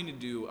I'm going to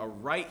do a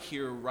right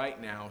here,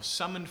 right now,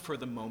 summoned for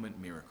the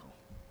moment miracle.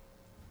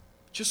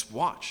 Just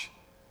watch.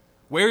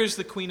 Where is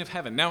the Queen of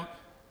Heaven? Now,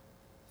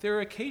 there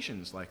are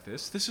occasions like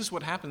this. This is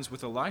what happens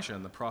with Elijah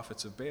and the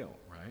prophets of Baal,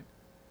 right?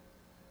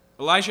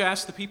 Elijah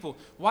asked the people,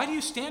 why do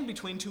you stand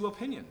between two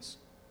opinions?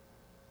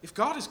 If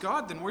God is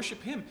God, then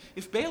worship him.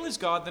 If Baal is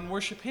God, then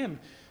worship him.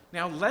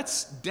 Now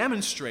let's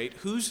demonstrate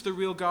who's the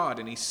real God.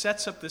 And he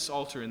sets up this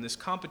altar in this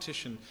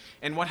competition.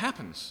 And what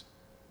happens?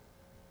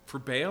 For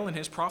Baal and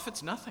his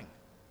prophets, nothing.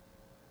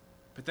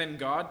 But then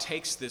God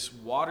takes this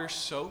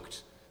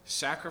water-soaked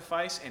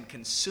sacrifice and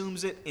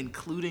consumes it,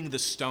 including the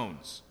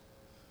stones.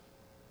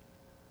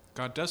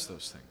 God does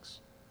those things.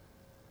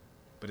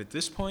 But at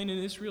this point in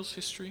Israel's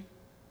history,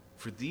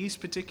 for these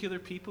particular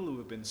people who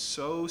have been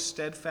so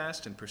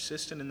steadfast and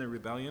persistent in their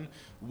rebellion,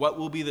 what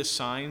will be the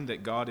sign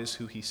that God is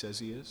who he says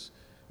he is?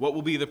 What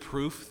will be the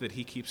proof that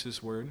he keeps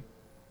his word?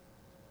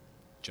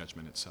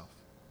 Judgment itself.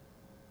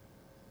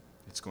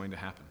 It's going to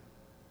happen.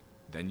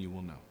 Then you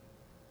will know.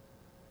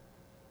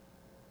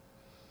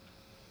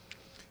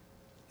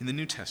 In the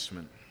New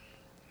Testament,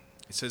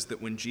 it says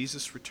that when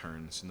Jesus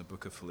returns in the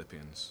book of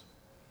Philippians,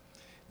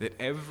 that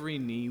every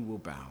knee will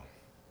bow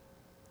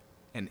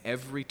and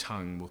every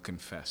tongue will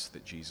confess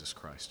that Jesus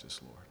Christ is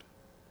Lord.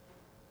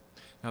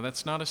 Now,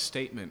 that's not a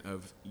statement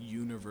of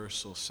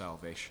universal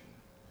salvation,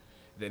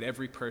 that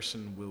every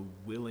person will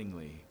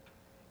willingly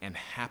and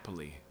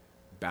happily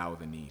bow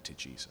the knee to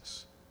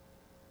Jesus.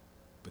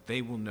 But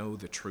they will know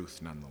the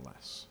truth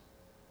nonetheless.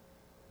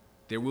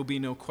 There will be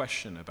no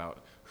question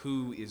about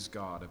who is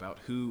God, about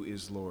who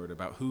is Lord,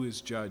 about who is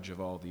judge of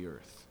all the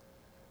earth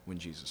when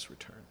Jesus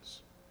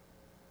returns.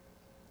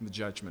 The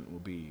judgment will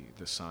be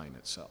the sign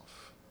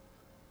itself,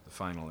 the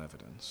final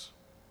evidence.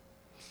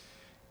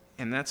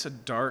 And that's a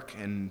dark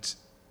and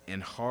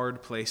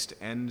hard place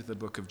to end the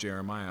book of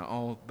Jeremiah,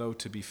 although,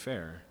 to be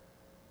fair,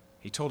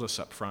 he told us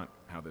up front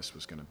how this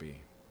was going to be.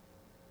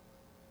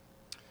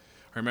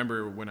 I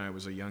remember when I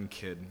was a young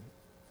kid,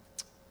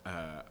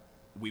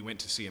 we went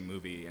to see a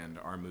movie and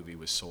our movie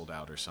was sold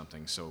out or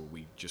something, so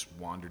we just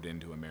wandered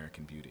into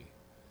American Beauty.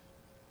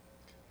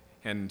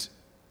 And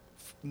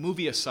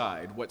movie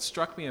aside, what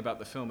struck me about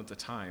the film at the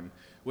time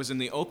was in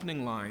the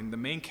opening line, the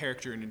main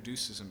character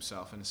introduces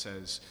himself and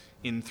says,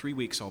 "In 3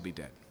 weeks I'll be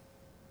dead."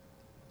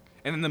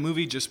 And then the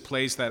movie just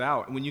plays that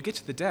out. And when you get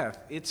to the death,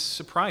 it's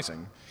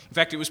surprising. In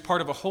fact, it was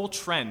part of a whole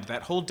trend.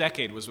 That whole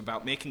decade was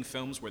about making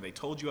films where they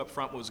told you up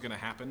front what was going to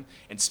happen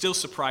and still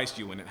surprised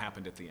you when it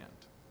happened at the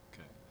end.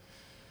 Okay.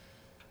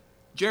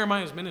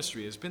 Jeremiah's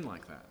ministry has been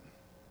like that.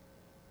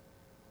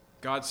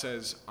 God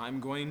says,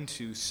 I'm going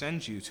to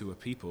send you to a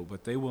people,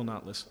 but they will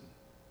not listen.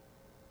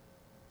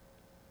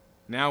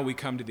 Now we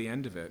come to the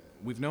end of it.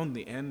 We've known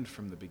the end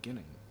from the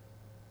beginning.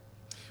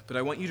 But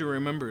I want you to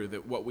remember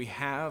that what we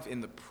have in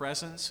the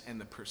presence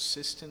and the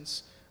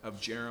persistence of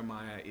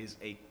Jeremiah is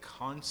a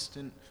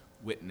constant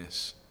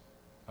witness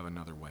of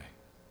another way.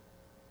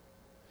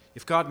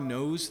 If God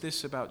knows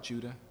this about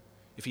Judah,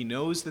 if he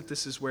knows that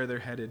this is where they're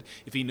headed,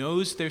 if he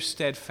knows they're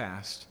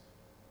steadfast,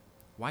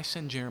 why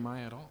send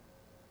Jeremiah at all?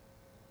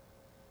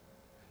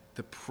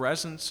 The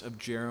presence of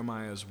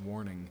Jeremiah's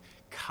warning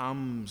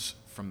comes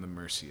from the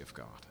mercy of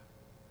God.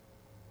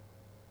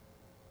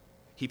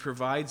 He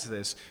provides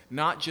this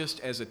not just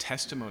as a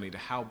testimony to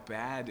how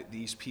bad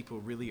these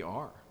people really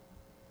are,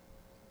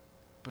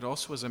 but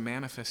also as a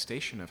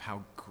manifestation of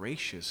how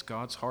gracious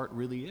God's heart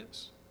really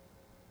is.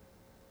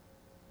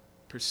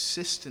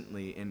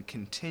 Persistently and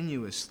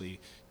continuously,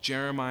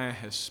 Jeremiah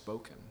has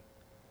spoken.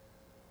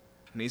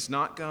 And he's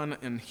not gone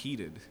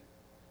unheeded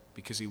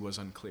because he was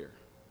unclear,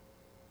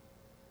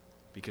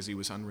 because he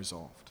was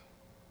unresolved,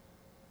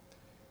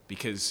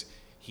 because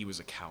he was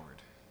a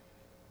coward,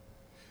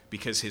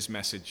 because his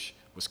message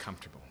was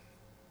comfortable.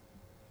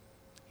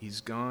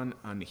 He's gone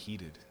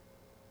unheeded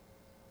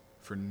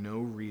for no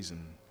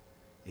reason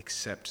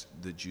except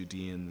the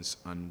Judeans'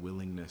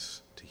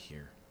 unwillingness to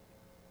hear.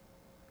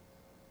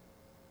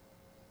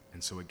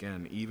 And so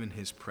again, even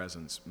his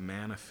presence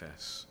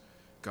manifests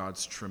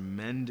God's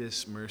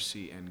tremendous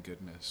mercy and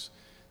goodness,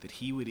 that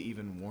he would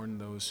even warn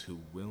those who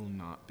will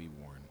not be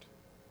warned,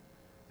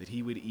 that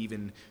he would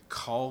even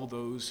call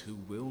those who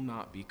will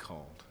not be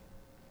called,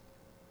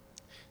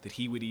 that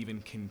he would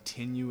even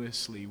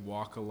continuously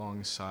walk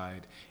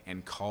alongside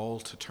and call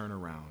to turn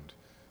around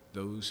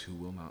those who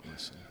will not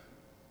listen.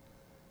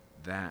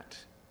 That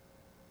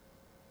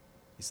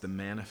is the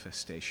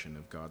manifestation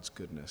of God's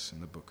goodness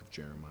in the book of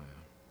Jeremiah.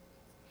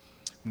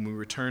 When we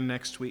return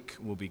next week,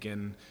 we'll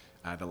begin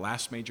the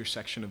last major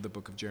section of the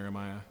book of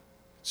Jeremiah.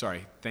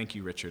 Sorry, thank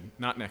you, Richard.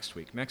 Not next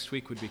week. Next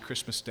week would be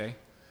Christmas Day.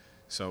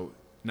 So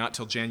not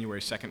till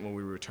January 2nd will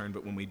we return,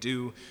 but when we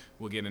do,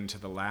 we'll get into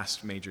the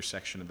last major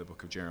section of the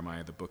book of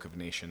Jeremiah, the book of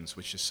nations,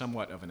 which is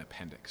somewhat of an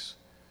appendix.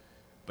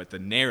 But the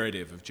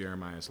narrative of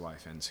Jeremiah's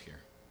life ends here.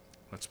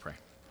 Let's pray.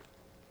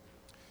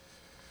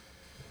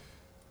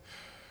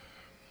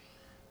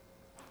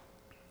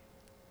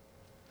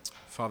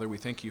 Father, we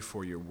thank you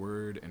for your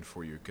word and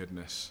for your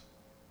goodness.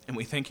 And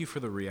we thank you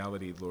for the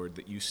reality, Lord,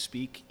 that you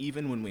speak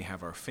even when we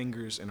have our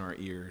fingers in our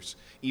ears,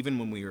 even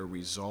when we are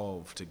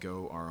resolved to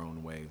go our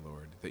own way,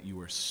 Lord, that you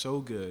are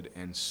so good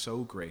and so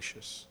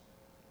gracious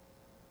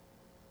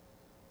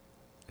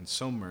and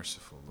so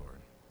merciful,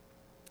 Lord.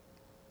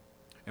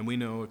 And we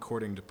know,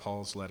 according to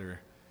Paul's letter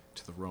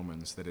to the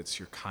Romans, that it's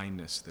your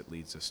kindness that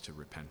leads us to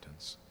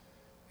repentance.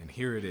 And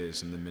here it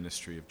is in the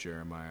ministry of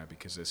Jeremiah,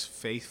 because as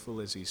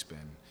faithful as he's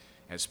been,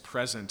 as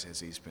present as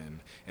he's been,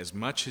 as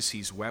much as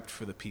he's wept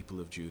for the people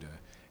of Judah,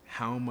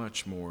 how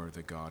much more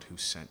the God who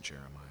sent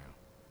Jeremiah.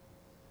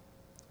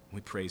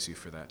 We praise you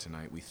for that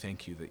tonight. We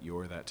thank you that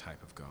you're that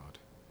type of God.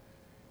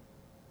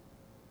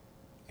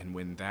 And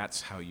when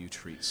that's how you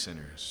treat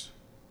sinners,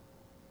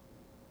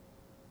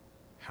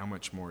 how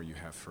much more you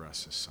have for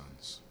us as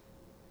sons.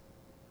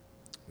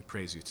 We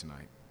praise you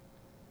tonight,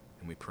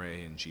 and we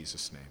pray in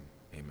Jesus' name.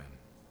 Amen.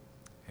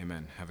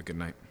 Amen. Have a good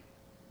night.